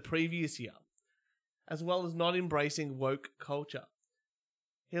the previous year, as well as not embracing woke culture.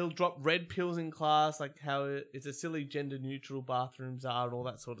 He'll drop red pills in class, like how it's a silly gender-neutral bathrooms are and all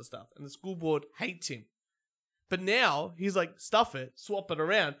that sort of stuff. And the school board hates him. But now, he's like, stuff it, swap it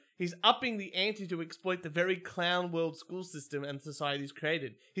around. He's upping the ante to exploit the very clown world school system and society's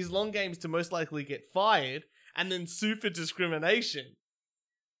created. His long game is to most likely get fired and then sue for discrimination.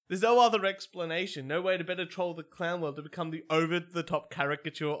 There's no other explanation, no way to better troll the clown world to become the over-the-top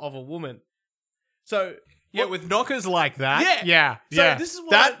caricature of a woman. So... Yeah, with knockers like that. Yeah. So this is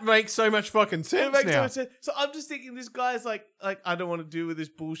what that makes so much fucking sense it makes now. so much sense. So I'm just thinking this guy's like I don't want to deal with this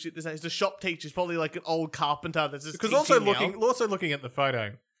bullshit. He's a shop teacher. He's probably like an old carpenter that's just Because also looking at the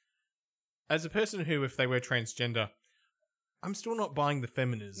photo, as a person who, if they were transgender, I'm still not buying the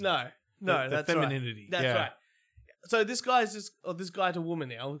feminism. No, the that's femininity. Right. That's right. So this guy's this guy to woman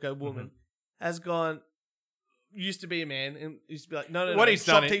now. We'll go woman has gone. Used to be a man and used to be like no. What he's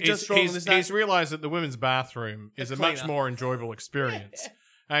done is he's realised that the women's bathroom is a much more enjoyable experience,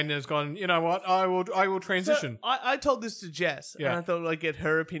 and has gone. You know what? I will transition. So I told this to Jess, and I thought I'd get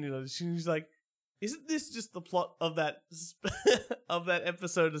her opinion on it. She's like, "Isn't this just the plot of that of that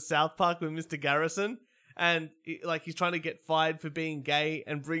episode of South Park with Mr. Garrison?" And he's trying to get fired for being gay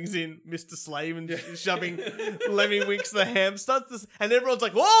and brings in Mr. Slave and shoving Lemmy Winks the hamster. And everyone's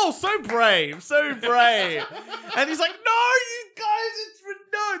like, whoa, so brave. And he's like, no, you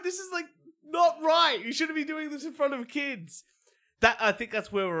guys, this is like not right. You shouldn't be doing this in front of kids. I think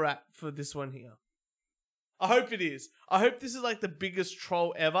that's where we're at for this one here. I hope it is. I hope this is like the biggest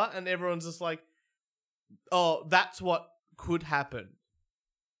troll ever and everyone's just like, oh, that's what could happen.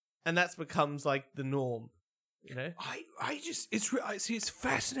 And that becomes like the norm, it's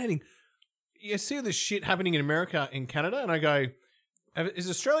fascinating. You see this shit happening in America, in Canada, and I go, is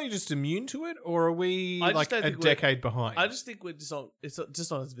Australia just immune to it, or are we like a decade behind? I just think it's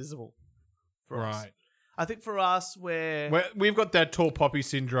just not as visible for us. Right. I think for us, we've got that tall poppy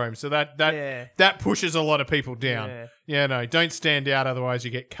syndrome, so that pushes a lot of people down. Yeah, no, don't stand out, otherwise you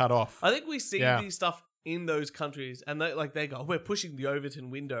get cut off. I think we see these stuff in those countries, and they go, we're pushing the Overton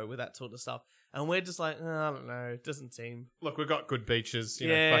window with that sort of stuff, and we're just like, I don't know, it doesn't seem. Look, we've got good beaches. Fuck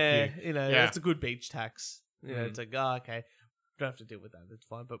you. It's a good beach tax. It's like, okay, don't have to deal with that. It's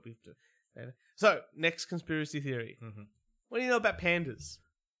fine, but we have to. So, next conspiracy theory. What do you know about pandas?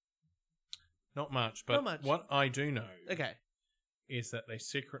 Not much, but what I do know, is that they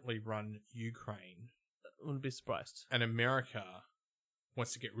secretly run Ukraine. I wouldn't be surprised. And America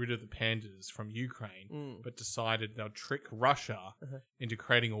wants to get rid of the pandas from Ukraine, but decided they'll trick Russia into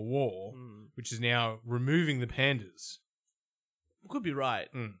creating a war, which is now removing the pandas. Could be right.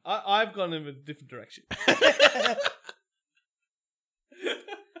 I've gone in a different direction.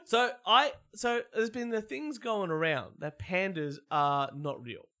 So there's been the things going around that pandas are not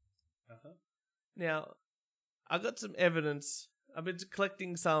real. Now, I got some evidence. I've been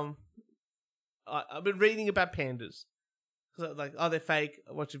collecting some. I've been reading about pandas. So like, they're fake.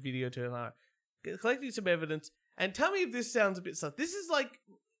 I watched a video too. And collecting some evidence. And tell me if this sounds a bit sus. This is like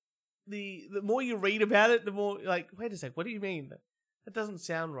the more you read about it, the more like, wait a sec, what do you mean? That doesn't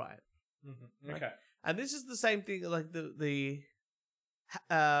sound right. Mm-hmm. Okay. Right? And this is the same thing like the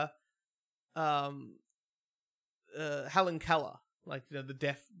Helen Keller, like the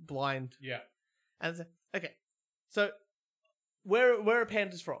deaf blind. Yeah. And okay, so where are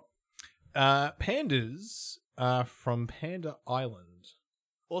pandas from? Pandas are from Panda Island,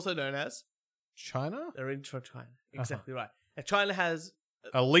 Also known as China. they're in China. Exactly right. And China has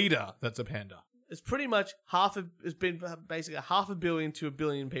A leader that's a panda. it's pretty much it's been basically 500 million to 1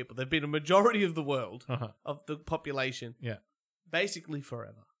 billion people. They've been a majority of the world of the population. Yeah. Basically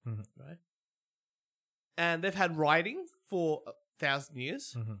forever, Mhm. right? And they've had writing for 1,000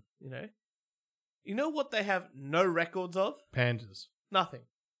 years. Mhm. You know what they have no records of? Pandas. Nothing.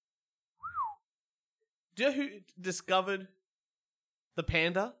 Do you know who discovered the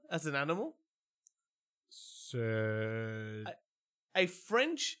panda as an animal? So. A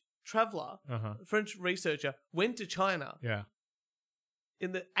French traveler, a French researcher, went to China Yeah.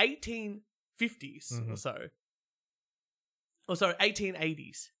 in the 1850s or so. Or sorry,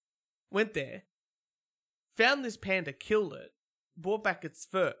 1880s. Went there, found this panda, killed it, brought back its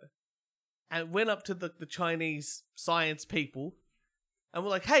fur, and went up to the Chinese science people and were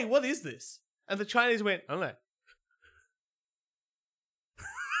like, hey, what is this? And the Chinese went, I don't know.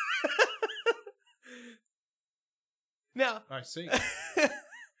 Now, I see.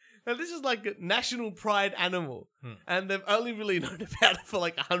 now this is like a national pride animal, and they've only really known about it for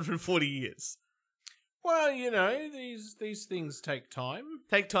like 140 years. Well, these things take time.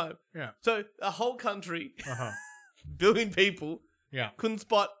 Take time. Yeah. So a whole country, Uh-huh. billion people, Yeah. couldn't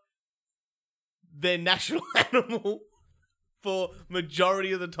spot their national animal for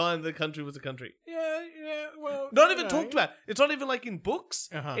majority of the time the country was a country. Yeah. Well, Not even talked about. It's not even like in books.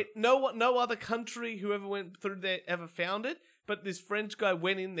 Uh-huh. No other country whoever went through there ever found it. But this French guy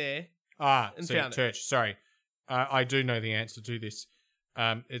went in there. And see, found it. Church. Sorry, I do know the answer to this.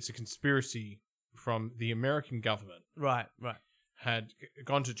 It's a conspiracy from the American government. Right. Had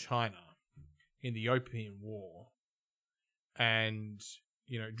gone to China in the Opium War, and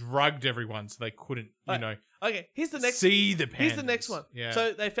drugged everyone so they couldn't, Okay, here's the next. see the pandas. Here's the next one. Yeah.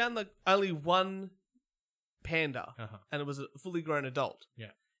 So they found like only one panda, Uh-huh. and it was a fully grown adult.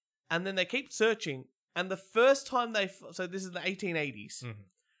 Yeah. And then they keep searching, and the first time so this is the 1880s. Mhm.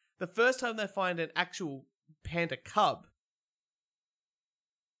 The first time they find an actual panda cub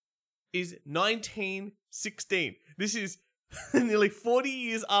is 1916. This is nearly 40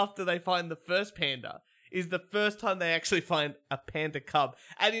 years after they find the first panda. Is the first time they actually find a panda cub.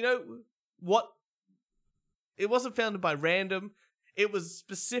 And you know what? It wasn't founded by random. It was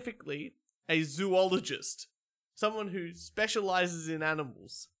specifically a zoologist, someone who specializes in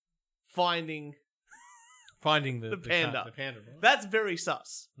animals, finding the panda. The panda. Right? That's very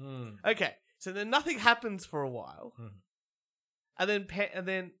sus. Mm. Okay, so then nothing happens for a while, Mhm. and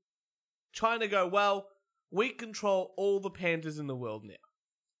then China go, well, we control all the pandas in the world now,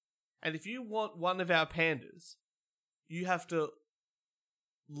 and if you want one of our pandas, you have to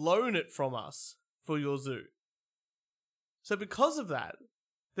loan it from us for your zoo. So because of that,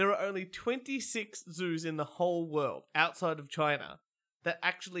 there are only 26 zoos in the whole world outside of China that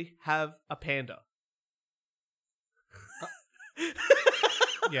actually have a panda.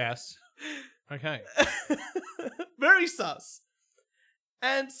 Yes. Okay. Very sus.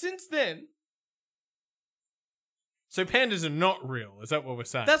 And since then, So pandas are not real. Is that what we're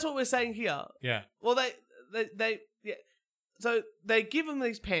saying? that's what we're saying here. Yeah. Well, they yeah. So they give them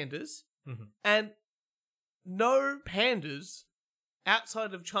these pandas, Mhm. and no pandas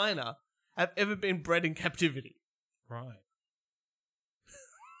outside of China have ever been bred in captivity. Right.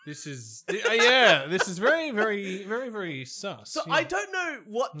 This is This is very, very, very, very sus. So yeah. I don't know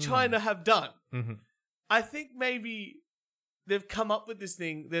what China have done. Mhm. I think maybe they've come up with this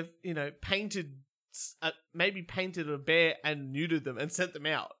thing. They've painted a bear and neutered them and sent them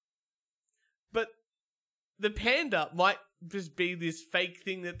out. But the panda might just be this fake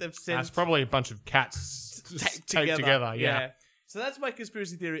thing that they've sent. That's probably a bunch of cats taped taped together. Yeah. So that's my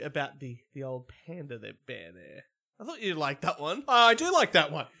conspiracy theory about the old panda bear there. I thought you'd like that one. Oh, I do like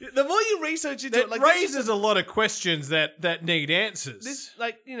that one. The more you research into It it, like raises a lot of questions that need answers. this,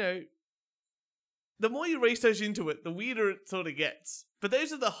 the more you research into it, the weirder it sort of gets. But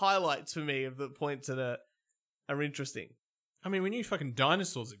those are the highlights for me of the points that are interesting. I mean, we knew fucking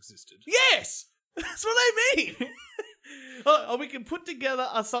dinosaurs existed. Yes! That's what I mean! Oh, we can put together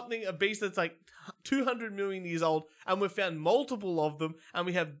a beast that's like 200 million years old, and we've found multiple of them, and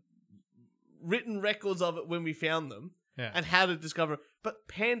we have written records of it when we found them, and how to discover it. But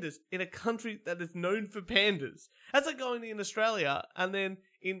pandas in a country that is known for pandas. That's like going in Australia, and then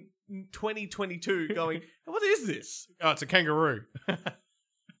in 2022 going, what is this? Oh, it's a kangaroo.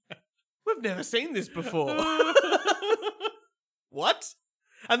 We've never seen this before. What?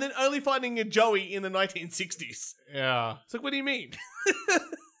 And then only finding a Joey in the 1960s. Yeah. It's like, what do you mean?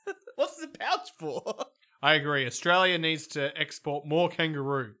 What's the pouch for? I agree. Australia needs to export more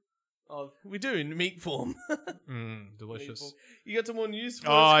kangaroo. Oh, we do in meat form. Delicious. You got some more news for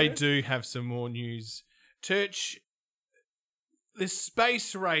us? I do have some more news. Turch, the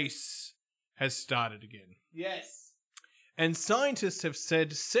space race has started again. Yes. And scientists have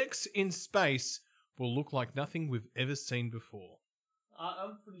said sex in space will look like nothing we've ever seen before.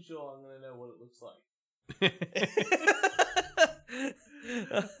 I'm pretty sure I'm going to know what it looks like.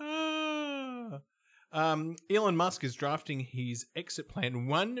 Elon Musk is drafting his exit plan: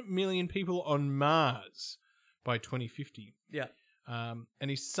 1 million people on Mars by 2050. Yeah. And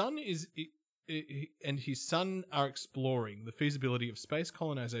his son are exploring the feasibility of space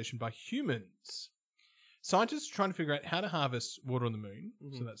colonization by humans. Scientists are trying to figure out how to harvest water on the moon,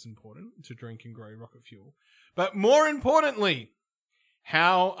 so that's important to drink and grow rocket fuel. But more importantly,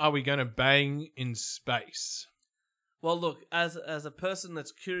 how are we going to bang in space? Well, look, as a person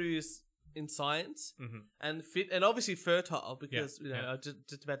that's curious in science and fit and obviously fertile because I'm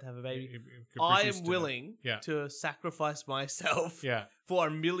just about to have a baby, I am willing to sacrifice myself for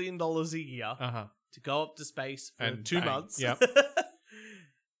 $1 million a year to go up to space for And 2 bang. months. Yep.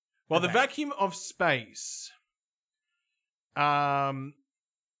 Well, the vacuum of space could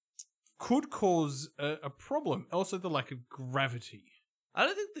cause a problem. Also, the lack of gravity. I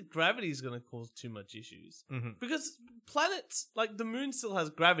don't think the gravity is going to cause too much issues because planets like the moon still has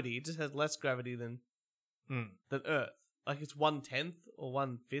gravity; it just has less gravity than Earth. Like it's 1/10 or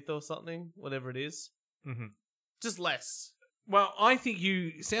 1/5 or something, whatever it is. Just less. Well, I think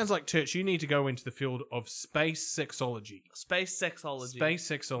sounds like Turch. You need to go into the field of space sexology. Space sexology. Space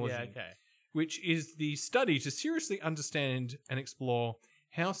sexology. Yeah, okay. Which is the study to seriously understand and explore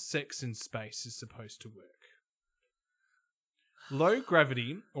how sex in space is supposed to work. Low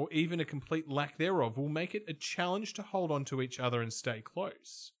gravity, or even a complete lack thereof, will make it a challenge to hold on to each other and stay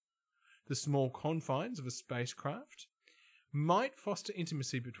close. The small confines of a spacecraft might foster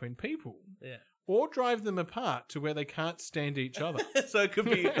intimacy between people, or drive them apart to where they can't stand each other. So it could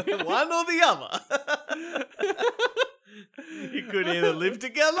be one or the other. You could either live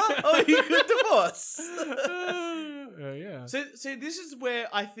together or you could divorce. Yeah. So this is where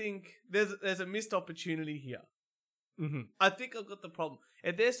I think there's a missed opportunity here. I think I've got the problem.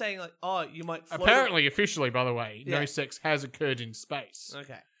 If they're saying like, oh, you might float Apparently, officially, by the way, no sex has occurred in space.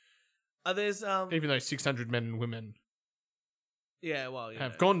 Okay. There's even though 600 men and women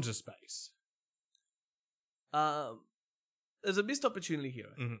have gone to space. There's a missed opportunity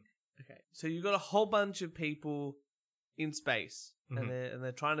here. Okay. So you've got a whole bunch of people in space and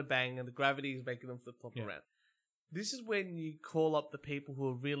they're trying to bang and the gravity is making them flip-flop around. This is when you call up the people who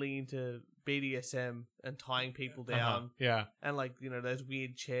are really into BDSM and tying people down. Yeah. And like, those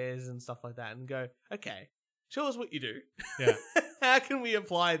weird chairs and stuff like that and go, okay, show us what you do. Yeah. How can we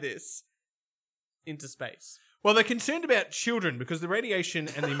apply this into space? Well, they're concerned about children because the radiation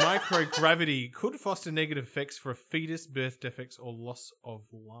and the microgravity could foster negative effects for a fetus, birth defects, or loss of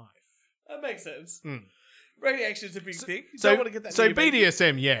life. That makes sense. Radiation is a big thing. You So, don't want to get that so new baby.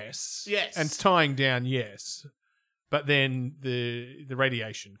 BDSM, yes. Yes. And tying down, yes. But then the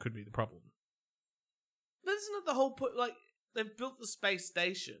radiation could be the problem. But isn't it the whole point? Like, they've built the space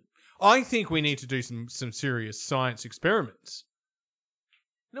station. I think we need to do some serious science experiments.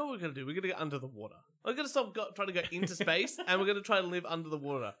 You know what we're going to do? We're going to go under the water. We're going to stop trying to go into space, and we're going to try to live under the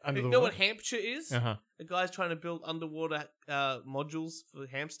water. You know what Hampshire is? The guy's trying to build underwater modules for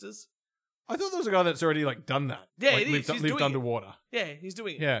hamsters. I thought there was a guy that's already done that. Yeah, like, it is. He's lived doing underwater. Yeah, he's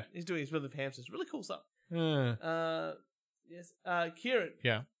doing it. Yeah. He's doing it with hamsters. Really cool stuff. Yes. Kieran.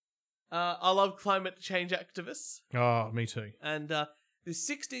 Yeah. I love climate change activists. Oh, me too. And this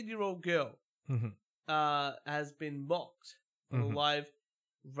 16-year-old girl has been mocked on a live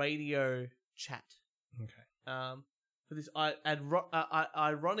radio chat. Okay. For this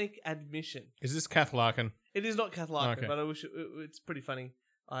ironic admission. Is this Kath Larkin? It is not Kath Larkin, but I wish it's pretty funny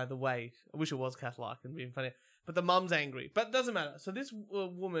either way. I wish it was Kath Larkin being funny. But the mum's angry. But it doesn't matter. So this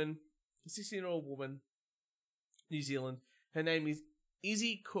woman, a 16-year-old woman, New Zealand, her name is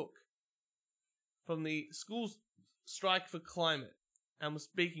Izzy Cook, from the schools strike for climate and was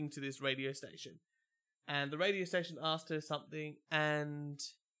speaking to this radio station. And the radio station asked her something, and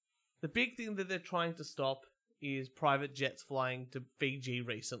the big thing that they're trying to stop is private jets flying to Fiji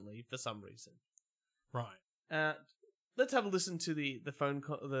recently for some reason. Right. Let's have a listen to the phone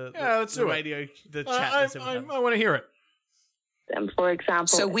call, let's the do it. radio, the chat. I want to hear it. For example.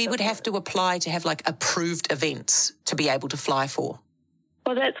 So we would have to apply to have like approved events to be able to fly for.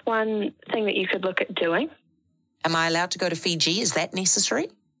 Well, that's one thing that you could look at doing. Am I allowed to go to Fiji? Is that necessary?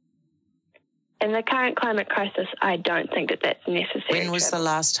 In the current climate crisis, I don't think that that's necessary. When was the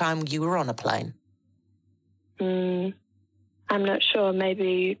last time you were on a plane? I'm not sure.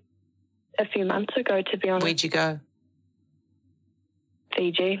 Maybe a few months ago, to be honest. Where'd you go?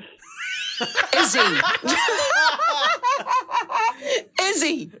 Fiji. Izzy!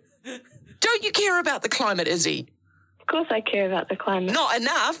 Izzy! Don't you care about the climate, Izzy? Of course I care about the climate. Not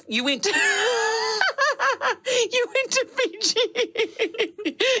enough. You went to... You went to Fiji.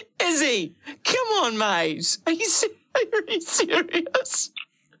 Izzy, come on, mate. Are you serious?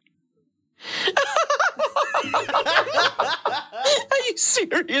 Are you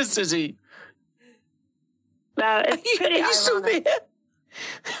serious, Izzy? Well, it's pretty ironic. Still there?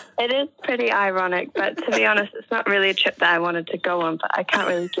 It is pretty ironic, but to be honest, it's not really a trip that I wanted to go on, but I can't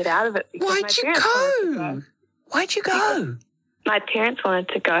really get out of it. Why'd you go? Why'd you go? My parents wanted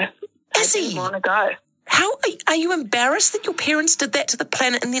to go. Izzy! I didn't want to go. How are you embarrassed that your parents did that to the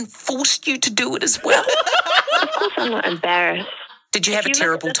planet and then forced you to do it as well? Of course I'm not embarrassed. Did you have a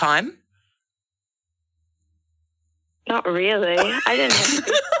terrible time? Not really. I didn't have to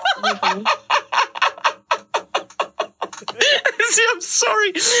do Izzy, I'm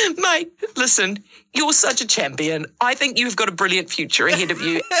sorry. Mate, listen, you're such a champion. I think you've got a brilliant future ahead of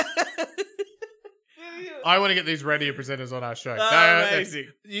you. I want to get these radio presenters on our show. Amazing.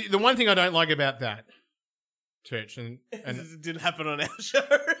 The one thing I don't like about that, Church, and it didn't happen on our show.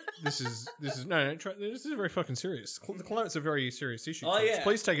 this is this is very fucking serious. The climate's a very serious issue. Oh, Church. yeah.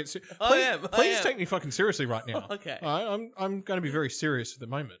 Please take it. I am. Please take me fucking seriously right now. Okay. I'm going to be very serious at the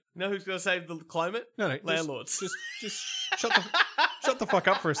moment. You know who's going to save the climate? No, landlords. Just shut the fuck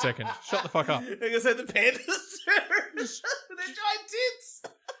up for a second. Shut the fuck up. They're going to save the pandas. They're giant tits.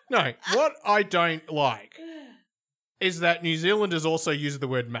 No, what I don't like is that New Zealanders also use the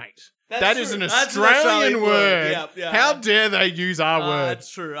word mate. That is an Australian word. Yep, yeah. How dare they use our word? That's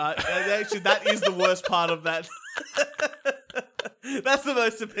true. Actually, that is the worst part of that. That's the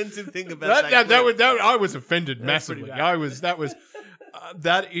most offensive thing about that. I was offended massively. pretty bad.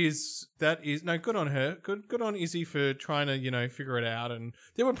 That is no, good on her. Good on Izzy for trying to, figure it out. And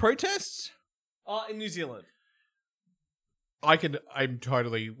there were protests. In New Zealand. I'm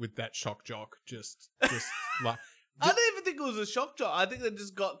totally with that shock jock. Just like. I don't even think it was a shock job. I think they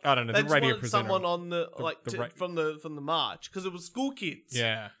just got. I don't know. They The radio just wanted someone on from the march because it was school kids.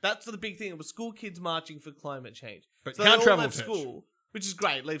 Yeah, that's the big thing. It was school kids marching for climate change. But so can't they all travel left to school, which is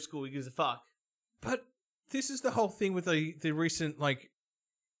great. Leave school. Who gives a fuck? But this is the whole thing with the recent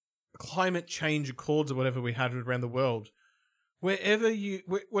climate change accords or whatever we had around the world.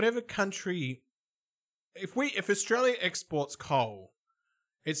 Whatever country, if Australia exports coal,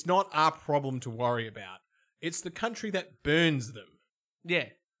 it's not our problem to worry about. It's the country that burns them. Yeah.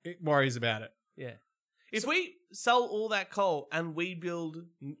 It worries about it. Yeah. If we sell all that coal and we build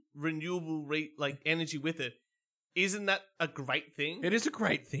renewable energy with it, isn't that a great thing? It is a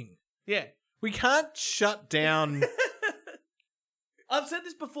great thing. Yeah. We can't shut down. I've said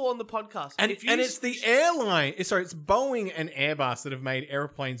this before on the podcast. And it's the airline. Sorry, it's Boeing and Airbus that have made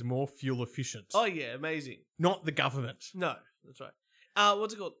airplanes more fuel efficient. Oh, yeah. Amazing. Not the government. No, that's right.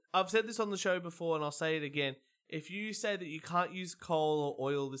 What's it called? I've said this on the show before, and I'll say it again. If you say that you can't use coal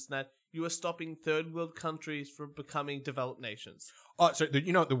or oil, this and that, you are stopping third world countries from becoming developed nations. Oh, so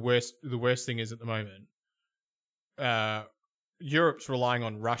you know what the worst thing is at the moment? Europe's relying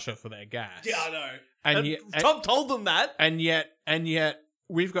on Russia for their gas. Yeah, I know. And yet, Trump told them that. And yet,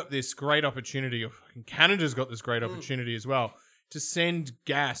 we've got this great opportunity, or Canada's got this great opportunity as well, to send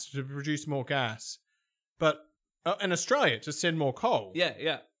gas, to produce more gas. But and Australia to send more coal. Yeah,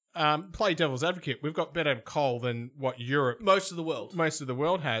 yeah. Play devil's advocate. We've got better coal than what most of the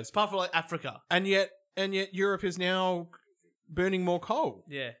world has, apart from Africa. And yet Europe is now burning more coal.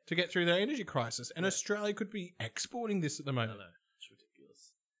 Yeah, to get through their energy crisis. And Australia could be exporting this at the moment. I know. It's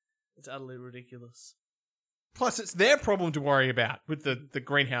ridiculous. It's utterly ridiculous. Plus, it's their problem to worry about with the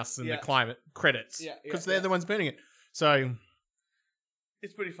greenhouse and the climate credits because they're the ones burning it. So.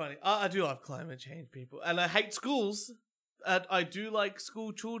 It's pretty funny. I do love climate change, people. And I hate schools. I do like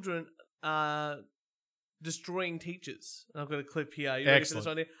school children destroying teachers. And I've got a clip here. Are you ready for this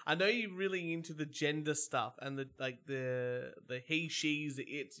one here? I know you're really into the gender stuff and the he, she's, the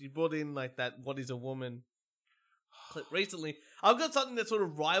it's. You brought in like that what is a woman clip recently. I've got something that sort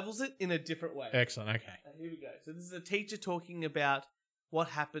of rivals it in a different way. Excellent. Okay. Here we go. So this is a teacher talking about what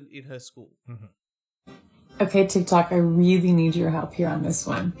happened in her school. Mm-hmm. Okay, TikTok, I really need your help here on this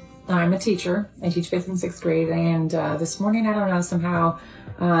one. I'm a teacher. I teach 5th and 6th grade, and this morning, I don't know, somehow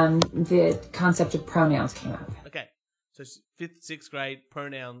the concept of pronouns came up. Okay, so 5th, 6th grade,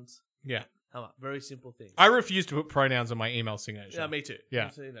 pronouns. Yeah. Come on, very simple thing. I refuse to put pronouns on my email signature. Yeah, me too. Yeah.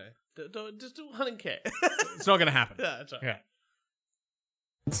 So, you know, just I don't care. It's not going to happen. Yeah, that's right.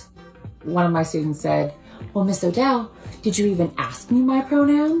 Yeah. One of my students said, well, Miss Odell, did you even ask me my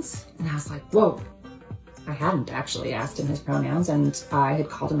pronouns? And I was like, whoa. I hadn't actually asked him his pronouns, and I had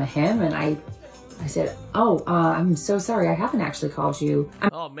called him a him, and I said, oh, I'm so sorry, I haven't actually called you.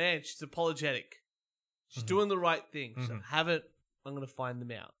 Oh man, she's apologetic. She's doing the right thing. She's like, haven't. I'm going to find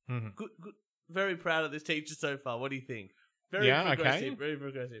them out. Mm-hmm. Good. Very proud of this teacher so far. What do you think? Very progressive. Okay. Very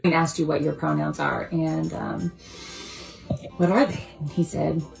progressive. I asked you what your pronouns are, and what are they? And he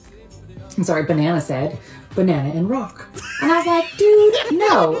said, I'm sorry, Banana said, banana and rock. And I was like, dude,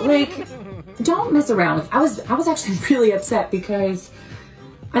 no, like, don't mess around with. I was actually really upset because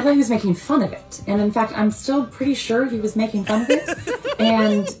I thought he was making fun of it. And in fact, I'm still pretty sure he was making fun of it.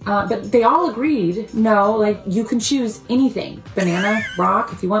 And, but they all agreed, no, like, you can choose anything. Banana,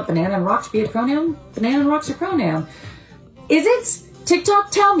 rock, if you want banana and rock to be a pronoun, banana and rock's your pronoun. Is it?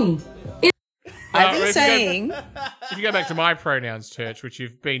 TikTok, tell me. I've been saying... If you go back to my pronouns, Church, which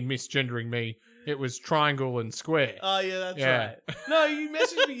you've been misgendering me, it was triangle and square. Oh, yeah, that's right. No, you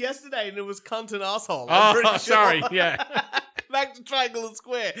messaged me yesterday and it was cunt and asshole. Sorry, yeah. Back to triangle and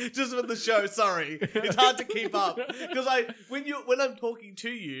square, just for the show. Sorry, it's hard to keep up because when I'm talking to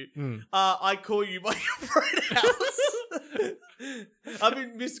you, I call you by your pronouns. I've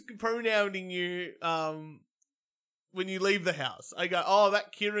been mispronouncing you when you leave the house. I go, oh,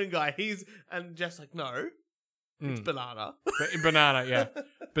 that Kieran guy, and just like, no, it's Banana. Banana, yeah.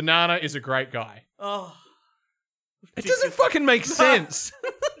 Banana is a great guy. Oh, it doesn't fucking make sense.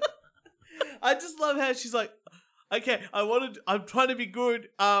 I just love how she's like, okay, I'm trying to be good,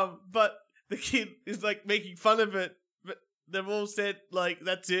 but the kid is like making fun of it, but they've all said like,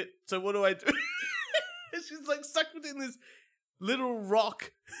 that's it. So what do I do? She's like stuck within this little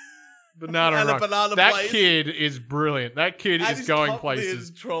rock. Banana and rock. That place. Kid is brilliant. That kid is going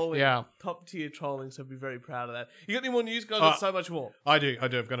places. Trolling. Yeah. Top tier trolling, so I'd be very proud of that. You got any more news, guys? Got so much more. I do.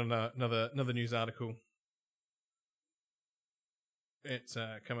 I've got another news article. It's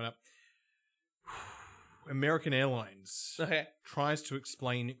coming up. American Airlines tries to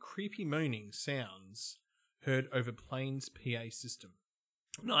explain creepy moaning sounds heard over plane's PA system.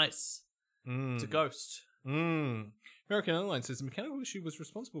 Nice. It's a ghost. American Airlines says the mechanical issue was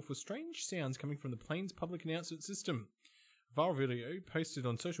responsible for strange sounds coming from the plane's public announcement system. A viral video posted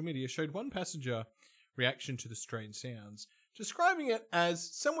on social media showed one passenger reaction to the strange sounds, describing it as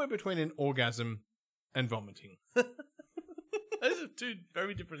somewhere between an orgasm and vomiting. Those are two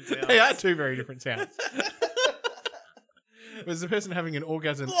very different sounds. They are two very different sounds. Was the person having an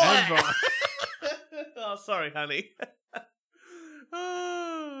orgasm and vomit? Oh, sorry, honey.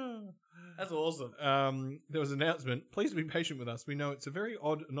 That's awesome. There was an announcement. Please be patient with us. We know it's a very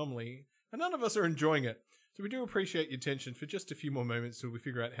odd anomaly, and none of us are enjoying it. So we do appreciate your attention for just a few more moments till we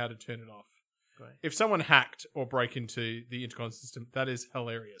figure out how to turn it off. Great. If someone hacked or broke into the intercom system, that is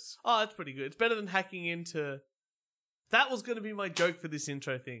hilarious. Oh, that's pretty good. It's better than hacking into... That was going to be my joke for this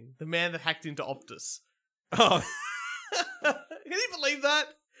intro thing. The man that hacked into Optus. Oh. Can you believe that?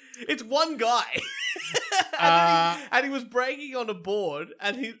 It's one guy. and he was breaking on a board,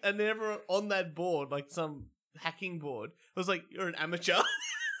 and everyone on that board, like some hacking board, was like, you're an amateur.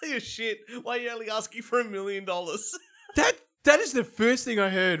 You're shit. Why are you only asking for $1 million? That is the first thing I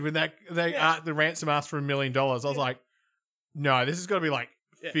heard when the ransom asked for $1 million. I was like, no, this has got to be like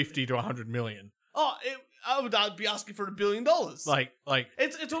 50 to 100 million. Oh, I'd be asking for $1 billion. Like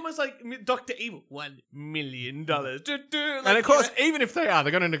it's almost like Dr. Evil. $1 million. Like, and of course, even if they are, they're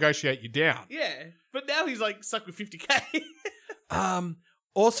going to negotiate you down. Yeah, but now he's like stuck with $50K.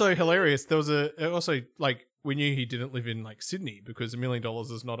 Also hilarious. There was we knew he didn't live in like Sydney because $1 million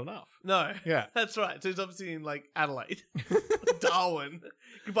is not enough. No, yeah, that's right. So he's obviously in like Adelaide, Darwin.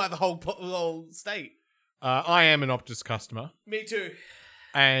 You could buy the whole state. I am an Optus customer. Me too.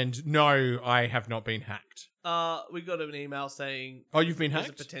 And no, I have not been hacked. We got an email saying... Oh, you've been hacked?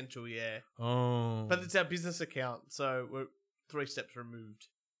 There's a potential, yeah. Oh. But it's our business account, so we're 3 steps removed.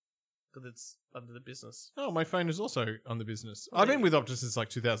 Because it's under the business. Oh, my phone is also on the business. I've been with Optus since like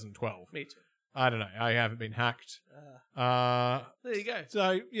 2012. Me too. I don't know. I haven't been hacked. There you go.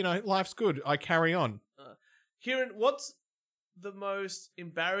 So, life's good. I carry on. Kieran, what's the most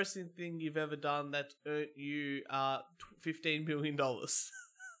embarrassing thing you've ever done that earned you $15 million?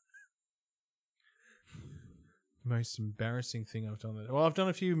 Most embarrassing thing I've done. Well, I've done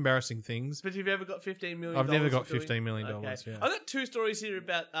a few embarrassing things. But have you ever got $15 million? I've never got $15 million, Okay. yeah. I've got two stories here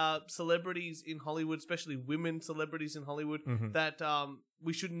about celebrities in Hollywood, especially women celebrities in Hollywood, that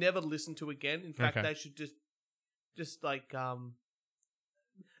we should never listen to again. In fact, they should just like,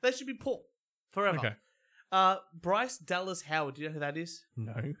 they should be poor forever. Okay. Bryce Dallas Howard, do you know who that is?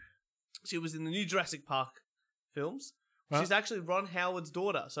 No. She was in the new Jurassic Park films. Well, she's actually Ron Howard's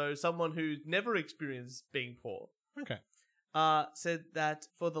daughter, so someone who's never experienced being poor. Okay. Said that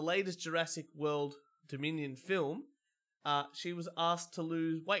for the latest Jurassic World Dominion film, she was asked to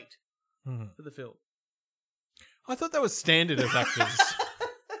lose weight for the film. I thought that was standard as actors.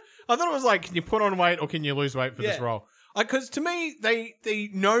 I thought it was like, can you put on weight or can you lose weight for this role? Because to me, they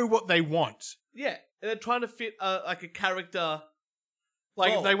know what they want. Yeah, and they're trying to fit like a character.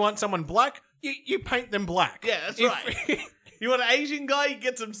 Like if they want someone black, you paint them black. Yeah, that's right. You want an Asian guy, you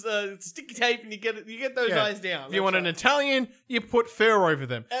get some sticky tape and you get those eyes down. If you want an Italian, you put fur over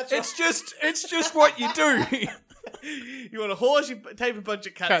them. That's It's just what you do. You want a horse, you tape a bunch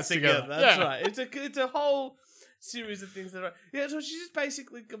of cats together. That's Yeah. right. It's a whole series of things that are so she's just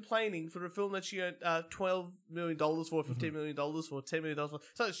basically complaining for a film that she earned $12 million for, $15 million for, $10 million for,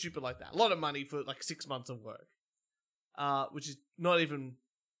 something stupid like that. A lot of money for like 6 months of work, which is not even,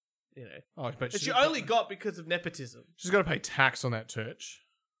 but she only got because of nepotism. She's got to pay tax on that church,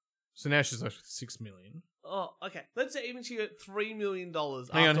 so now she's left with $6 million. Oh, okay. Let's say even she got $3 million.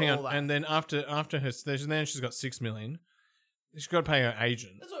 Hang on, that. and then after her, then she's got $6 million. She's got to pay her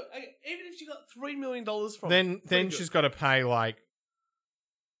agent. That's what, okay, even if she got $3 million from Then she's got to pay like,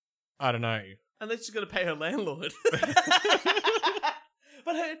 I don't know. And then she's got to pay her landlord. But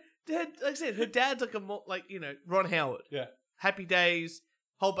her, like I said, her dad's like Ron Howard. Yeah. Happy Days,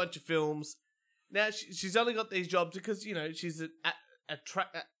 whole bunch of films. Now she's only got these jobs because she's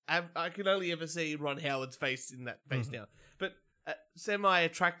I can only ever see Ron Howard's face in that face now. But a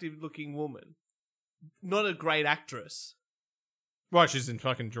semi-attractive looking woman, not a great actress. Well, she's in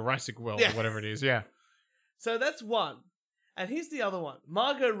fucking Jurassic World or whatever it is, yeah. So that's one. And here's the other one.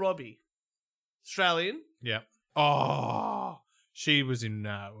 Margot Robbie. Australian. Yeah. Oh, she was in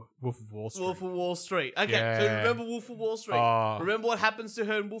Wolf of Wall Street. Wolf of Wall Street. Okay, Yeah. so remember Wolf of Wall Street. Oh. Remember what happens to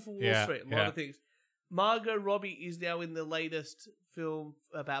her in Wolf of Wall Yeah, Street. A lot of things. Margot Robbie is now in the latest film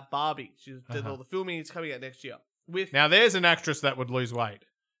about Barbie. She did all the filming. It's coming out next year. Now, there's an actress that would lose weight.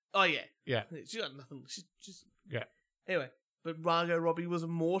 Oh, yeah. Yeah. She's got nothing. She's just... Yeah. Anyway, but Margot Robbie was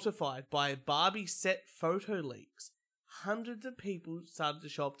mortified by Barbie set photo leaks. Hundreds of people started to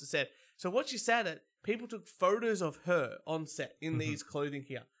show up to set. So what she said at, people took photos of her on set in these clothing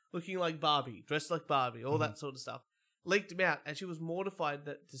here, looking like Barbie, dressed like Barbie, all that sort of stuff. Leaked them out, and she was mortified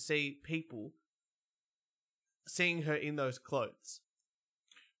to see people seeing her in those clothes.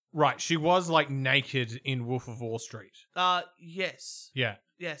 Right, she was like naked in Wolf of Wall Street. Yes. Yeah.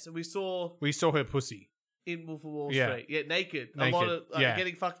 Yes, and we saw her pussy. In Wolf of Wall Yeah. Street. Yeah, naked. A Naked, lot of yeah.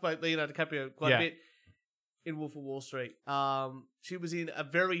 getting fucked by Leonardo DiCaprio quite a bit in Wolf of Wall Street. She was in a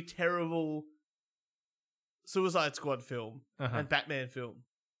very terrible Suicide Squad film and Batman film.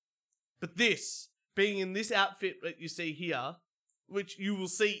 But this, being in this outfit that you see here, which you will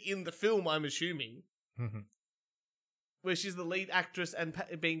see in the film, I'm assuming, where she's the lead actress and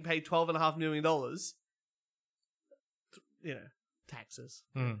being paid $12.5 million, taxes.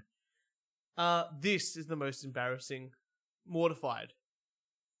 This is the most embarrassing. Mortified.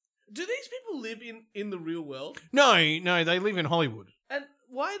 Do these people live in the real world? No, they live in Hollywood. And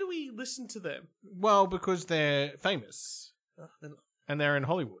why do we listen to them? Well, because they're famous. And they're in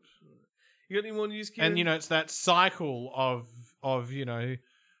Hollywood. You got any more news, Kieran? And, it's that cycle of the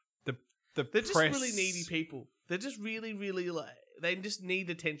They're press. just really needy people. They're just really, really they just need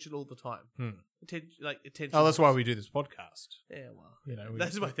attention all the time. Attention. Oh, that's why we do this podcast. Yeah, well,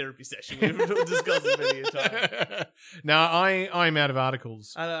 that's my therapy session. We've discussed it many a time. Now, I'm out of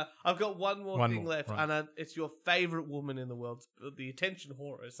articles. And I've got one more thing left, right. and it's your favourite woman in the world, the attention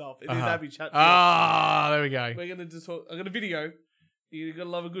whore herself. It is Abby Chatfield. There we go. We're gonna I got a video. You're gonna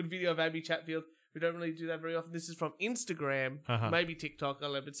love a good video of Abby Chatfield. We don't really do that very often. This is from Instagram, maybe TikTok. I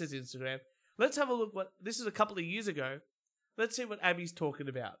don't know, but it says Instagram. Let's have a look. This is a couple of years ago. Let's see what Abby's talking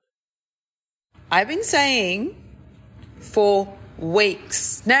about. I've been saying for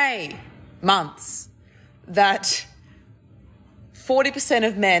weeks, nay, months, that 40%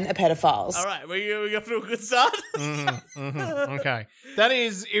 of men are pedophiles. All right, we got through a good start. Okay. That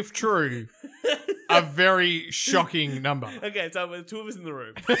is, if true, a very shocking number. Okay, so two of us in the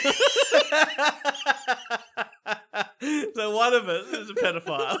room. So one of us is a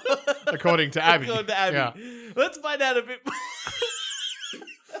pedophile. According to Abby. According to Abby. Yeah. Let's find out a bit more.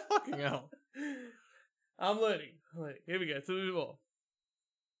 Fucking hell. I'm learning. Here we go. So a bit more.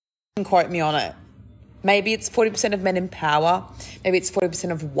 Quote me on it. Maybe it's 40% of men in power. Maybe it's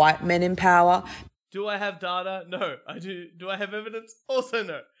 40% of white men in power. Do I have data? No, I do. Do I have evidence? Also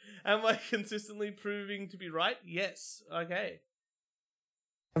no. Am I consistently proving to be right? Yes. Okay.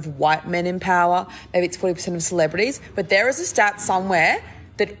 Of white men in power. Maybe it's 40% of celebrities. But there is a stat somewhere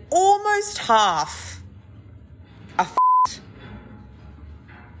that almost half are f***ed.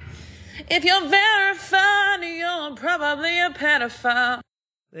 If you're verified, you're probably a pedophile.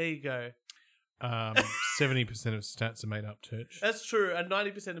 There you go. 70% of stats are made up, Turch. That's true, and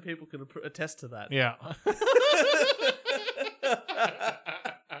 90% of people can attest to that. Yeah.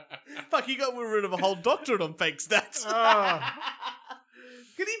 Fuck, you got rid of a whole doctorate on fake stats. Oh.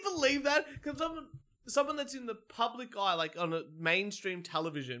 Can you believe that? Because someone that's in the public eye, like on a mainstream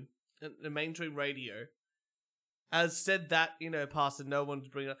television, a mainstream radio, has said that, past and no one's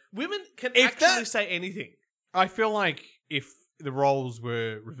bringing it up. Women can actually say anything. I feel like if the roles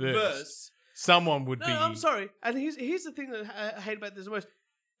were reversed, someone would be... No, I'm sorry. And here's the thing that I hate about this the most.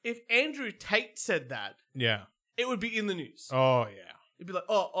 If Andrew Tate said that, Yeah. it would be in the news. Oh, yeah. It'd be like,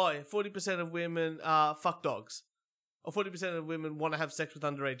 oh, 40% of women are fuck dogs. Or 40% of women want to have sex with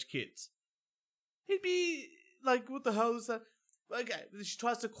underage kids. He'd be like, what the hell is that? Okay, she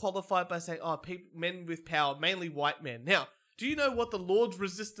tries to qualify by saying, men with power, mainly white men. Now, do you know what the Lord's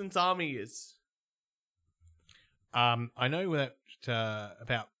Resistance Army is? I know that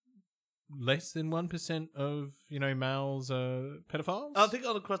about less than 1% of, males are pedophiles. I think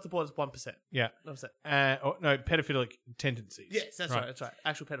across the board it's 1%. Yeah. 1%. No, pedophilic tendencies. Yes, that's right. That's right.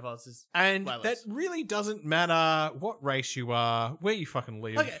 Actual pedophiles is And way that less. really doesn't matter what race you are, where you fucking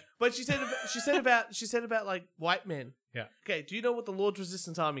live. Okay, but she said about like white men. Yeah. Okay, do you know what the Lord's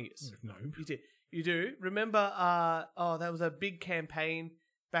Resistance Army is? No. You do? Remember, that was a big campaign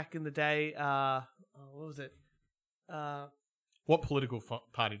back in the day. What was it? What political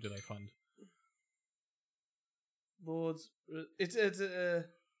party do they fund? Lord's... It's I'm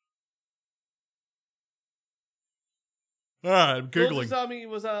Lord's Googling. Resistance Army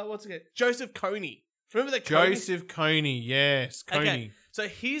was, what's it again? Joseph Kony. Remember that Kony? Joseph Kony, yes. Kony. Okay, so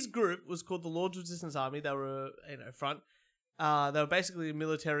his group was called the Lord's Resistance Army. They were, front. They were basically a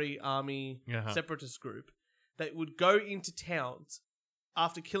military army separatist group that would go into towns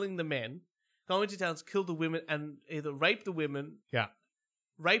after killing the men, go into towns, kill the women, and either rape the women,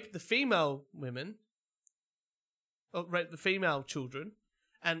 rape the female women, or rape the female children,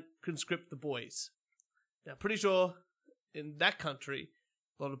 and conscript the boys. Now, pretty sure in that country,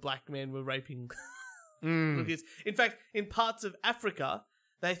 a lot of black men were raping kids. In fact, in parts of Africa,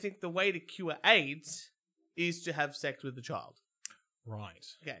 they think the way to cure AIDS is to have sex with the child. Right.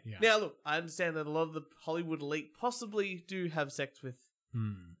 Okay. Yeah. Now, look, I understand that a lot of the Hollywood elite possibly do have sex with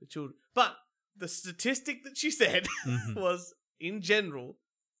the children. But the statistic that she said was, in general,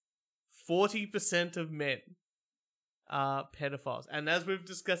 40% of men are pedophiles. And as we've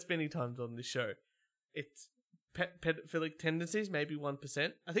discussed many times on this show, it's pedophilic tendencies, maybe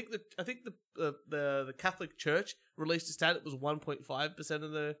 1%. I think the Catholic Church released a stat. It was 1.5%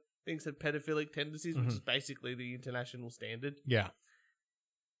 of the things had pedophilic tendencies, which is basically the international standard. Yeah.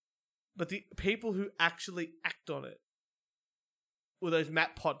 But the people who actually act on it were those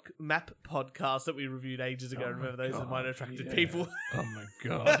map podcasts that we reviewed ages ago. Remember those that might have attracted people? Oh my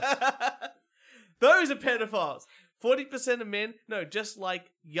God. Those are pedophiles. 40% of men, no, just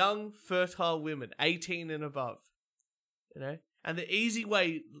like young, fertile women, 18 and above. And the easy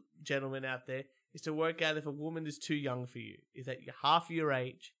way, gentlemen out there, is to work out if a woman is too young for you. Is that you're half your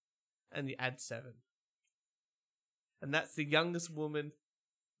age and you add 7. And that's the youngest woman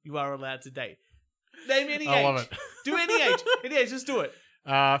you are allowed to date. Name any age. I love it. Do any age. Any age, just do it.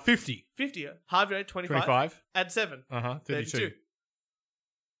 50. 50. Half your age, 25. 25. Add 7. 32.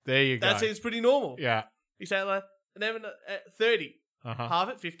 There you go. That seems pretty normal. Yeah. You say like, 30. Uh-huh. Half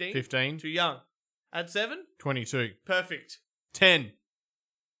it, 15. 15. Too young. Add 7. 22. Perfect. 10.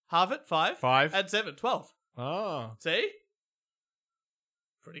 Half it, 5. 5. Add 7. 12. Oh. See?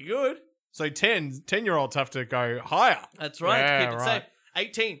 Pretty good. So 10-year-olds have to go higher. That's right. Yeah, Keep it right. safe.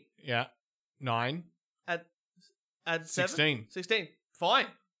 18. Yeah. 9. Add 7. 16. 16. Fine.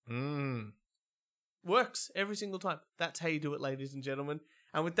 Works every single time. That's how you do it, ladies and gentlemen.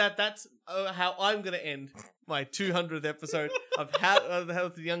 And with that, that's how I'm going to end my 200th episode of How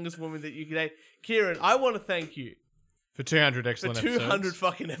the Youngest Woman That You Can Date. Kieran, I want to thank you For 200 excellent for 200 episodes.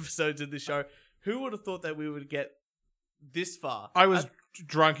 fucking episodes of this show. Who would have thought that we would get this far? I was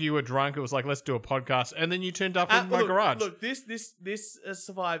drunk, you were drunk. It was like, let's do a podcast. And then you turned up in my garage. Look, this has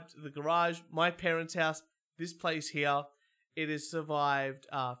survived the garage, my parents' house, this place here. It has survived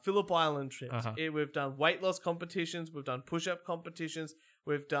Phillip Island trips. We've done weight loss competitions. We've done push-up competitions.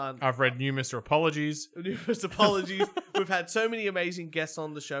 We've done... I've read numerous apologies. Numerous apologies. We've had so many amazing guests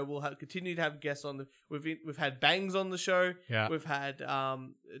on the show. We'll continue to have guests on. We've had Bangs on the show. Yeah. We've had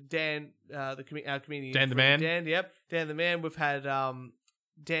Dan, our comedian. Dan the Man. Dan the Man. We've had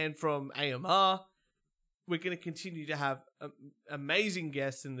Dan from AMR. We're going to continue to have amazing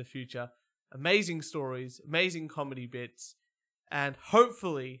guests in the future. Amazing stories. Amazing comedy bits. And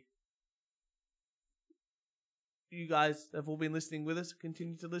hopefully, you guys have all been listening with us,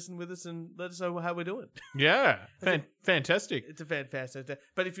 continue to listen with us, and let us know how we're doing. Yeah, fantastic. It's a fantastic.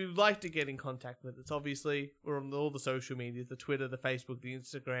 But if you'd like to get in contact with us, obviously, we're on all the social media, the Twitter, the Facebook, the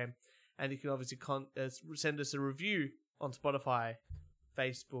Instagram, and you can obviously send us a review on Spotify,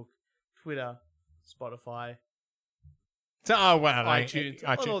 Facebook, Twitter, Spotify, iTunes,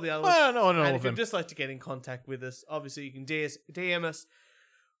 on all the others. Well, no, and all if of them. you'd just like to get in contact with us, obviously you can DM us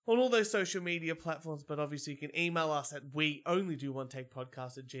on all those social media platforms, but obviously you can email us at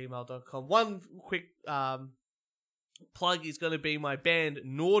weonlydoontakepodcast@gmail.com. One quick plug is going to be my band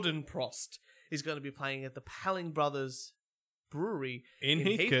Nordenprost is going to be playing at the Palling Brothers Brewery in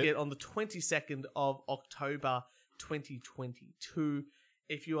Heathcote on the 22nd of October 2022.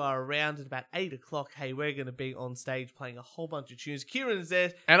 If you are around at about 8 o'clock, hey, we're going to be on stage playing a whole bunch of tunes. Kieran's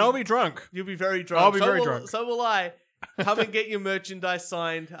there. And I'll be drunk. You'll be very drunk. I'll be very drunk. So will I. Come and get your merchandise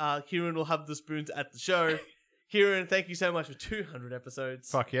signed. Kieran will have the spoons at the show. Kieran, thank you so much for 200 episodes.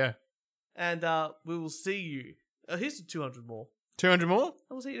 Fuck yeah. And we will see you. Here's 200 more. 200 more? And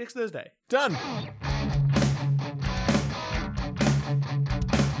we'll see you next Thursday. Done.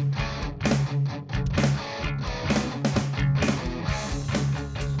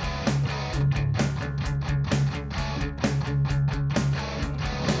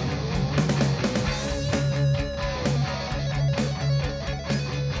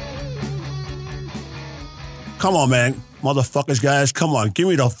 Come on, man. Motherfuckers, guys, come on. Give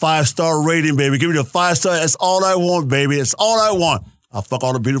me the 5-star rating, baby. Give me the 5-star. That's all I want, baby. That's all I want. I'll fuck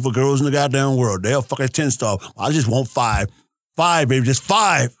all the beautiful girls in the goddamn world. They'll fuck a 10-star. I just want 5. 5, baby. Just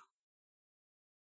 5.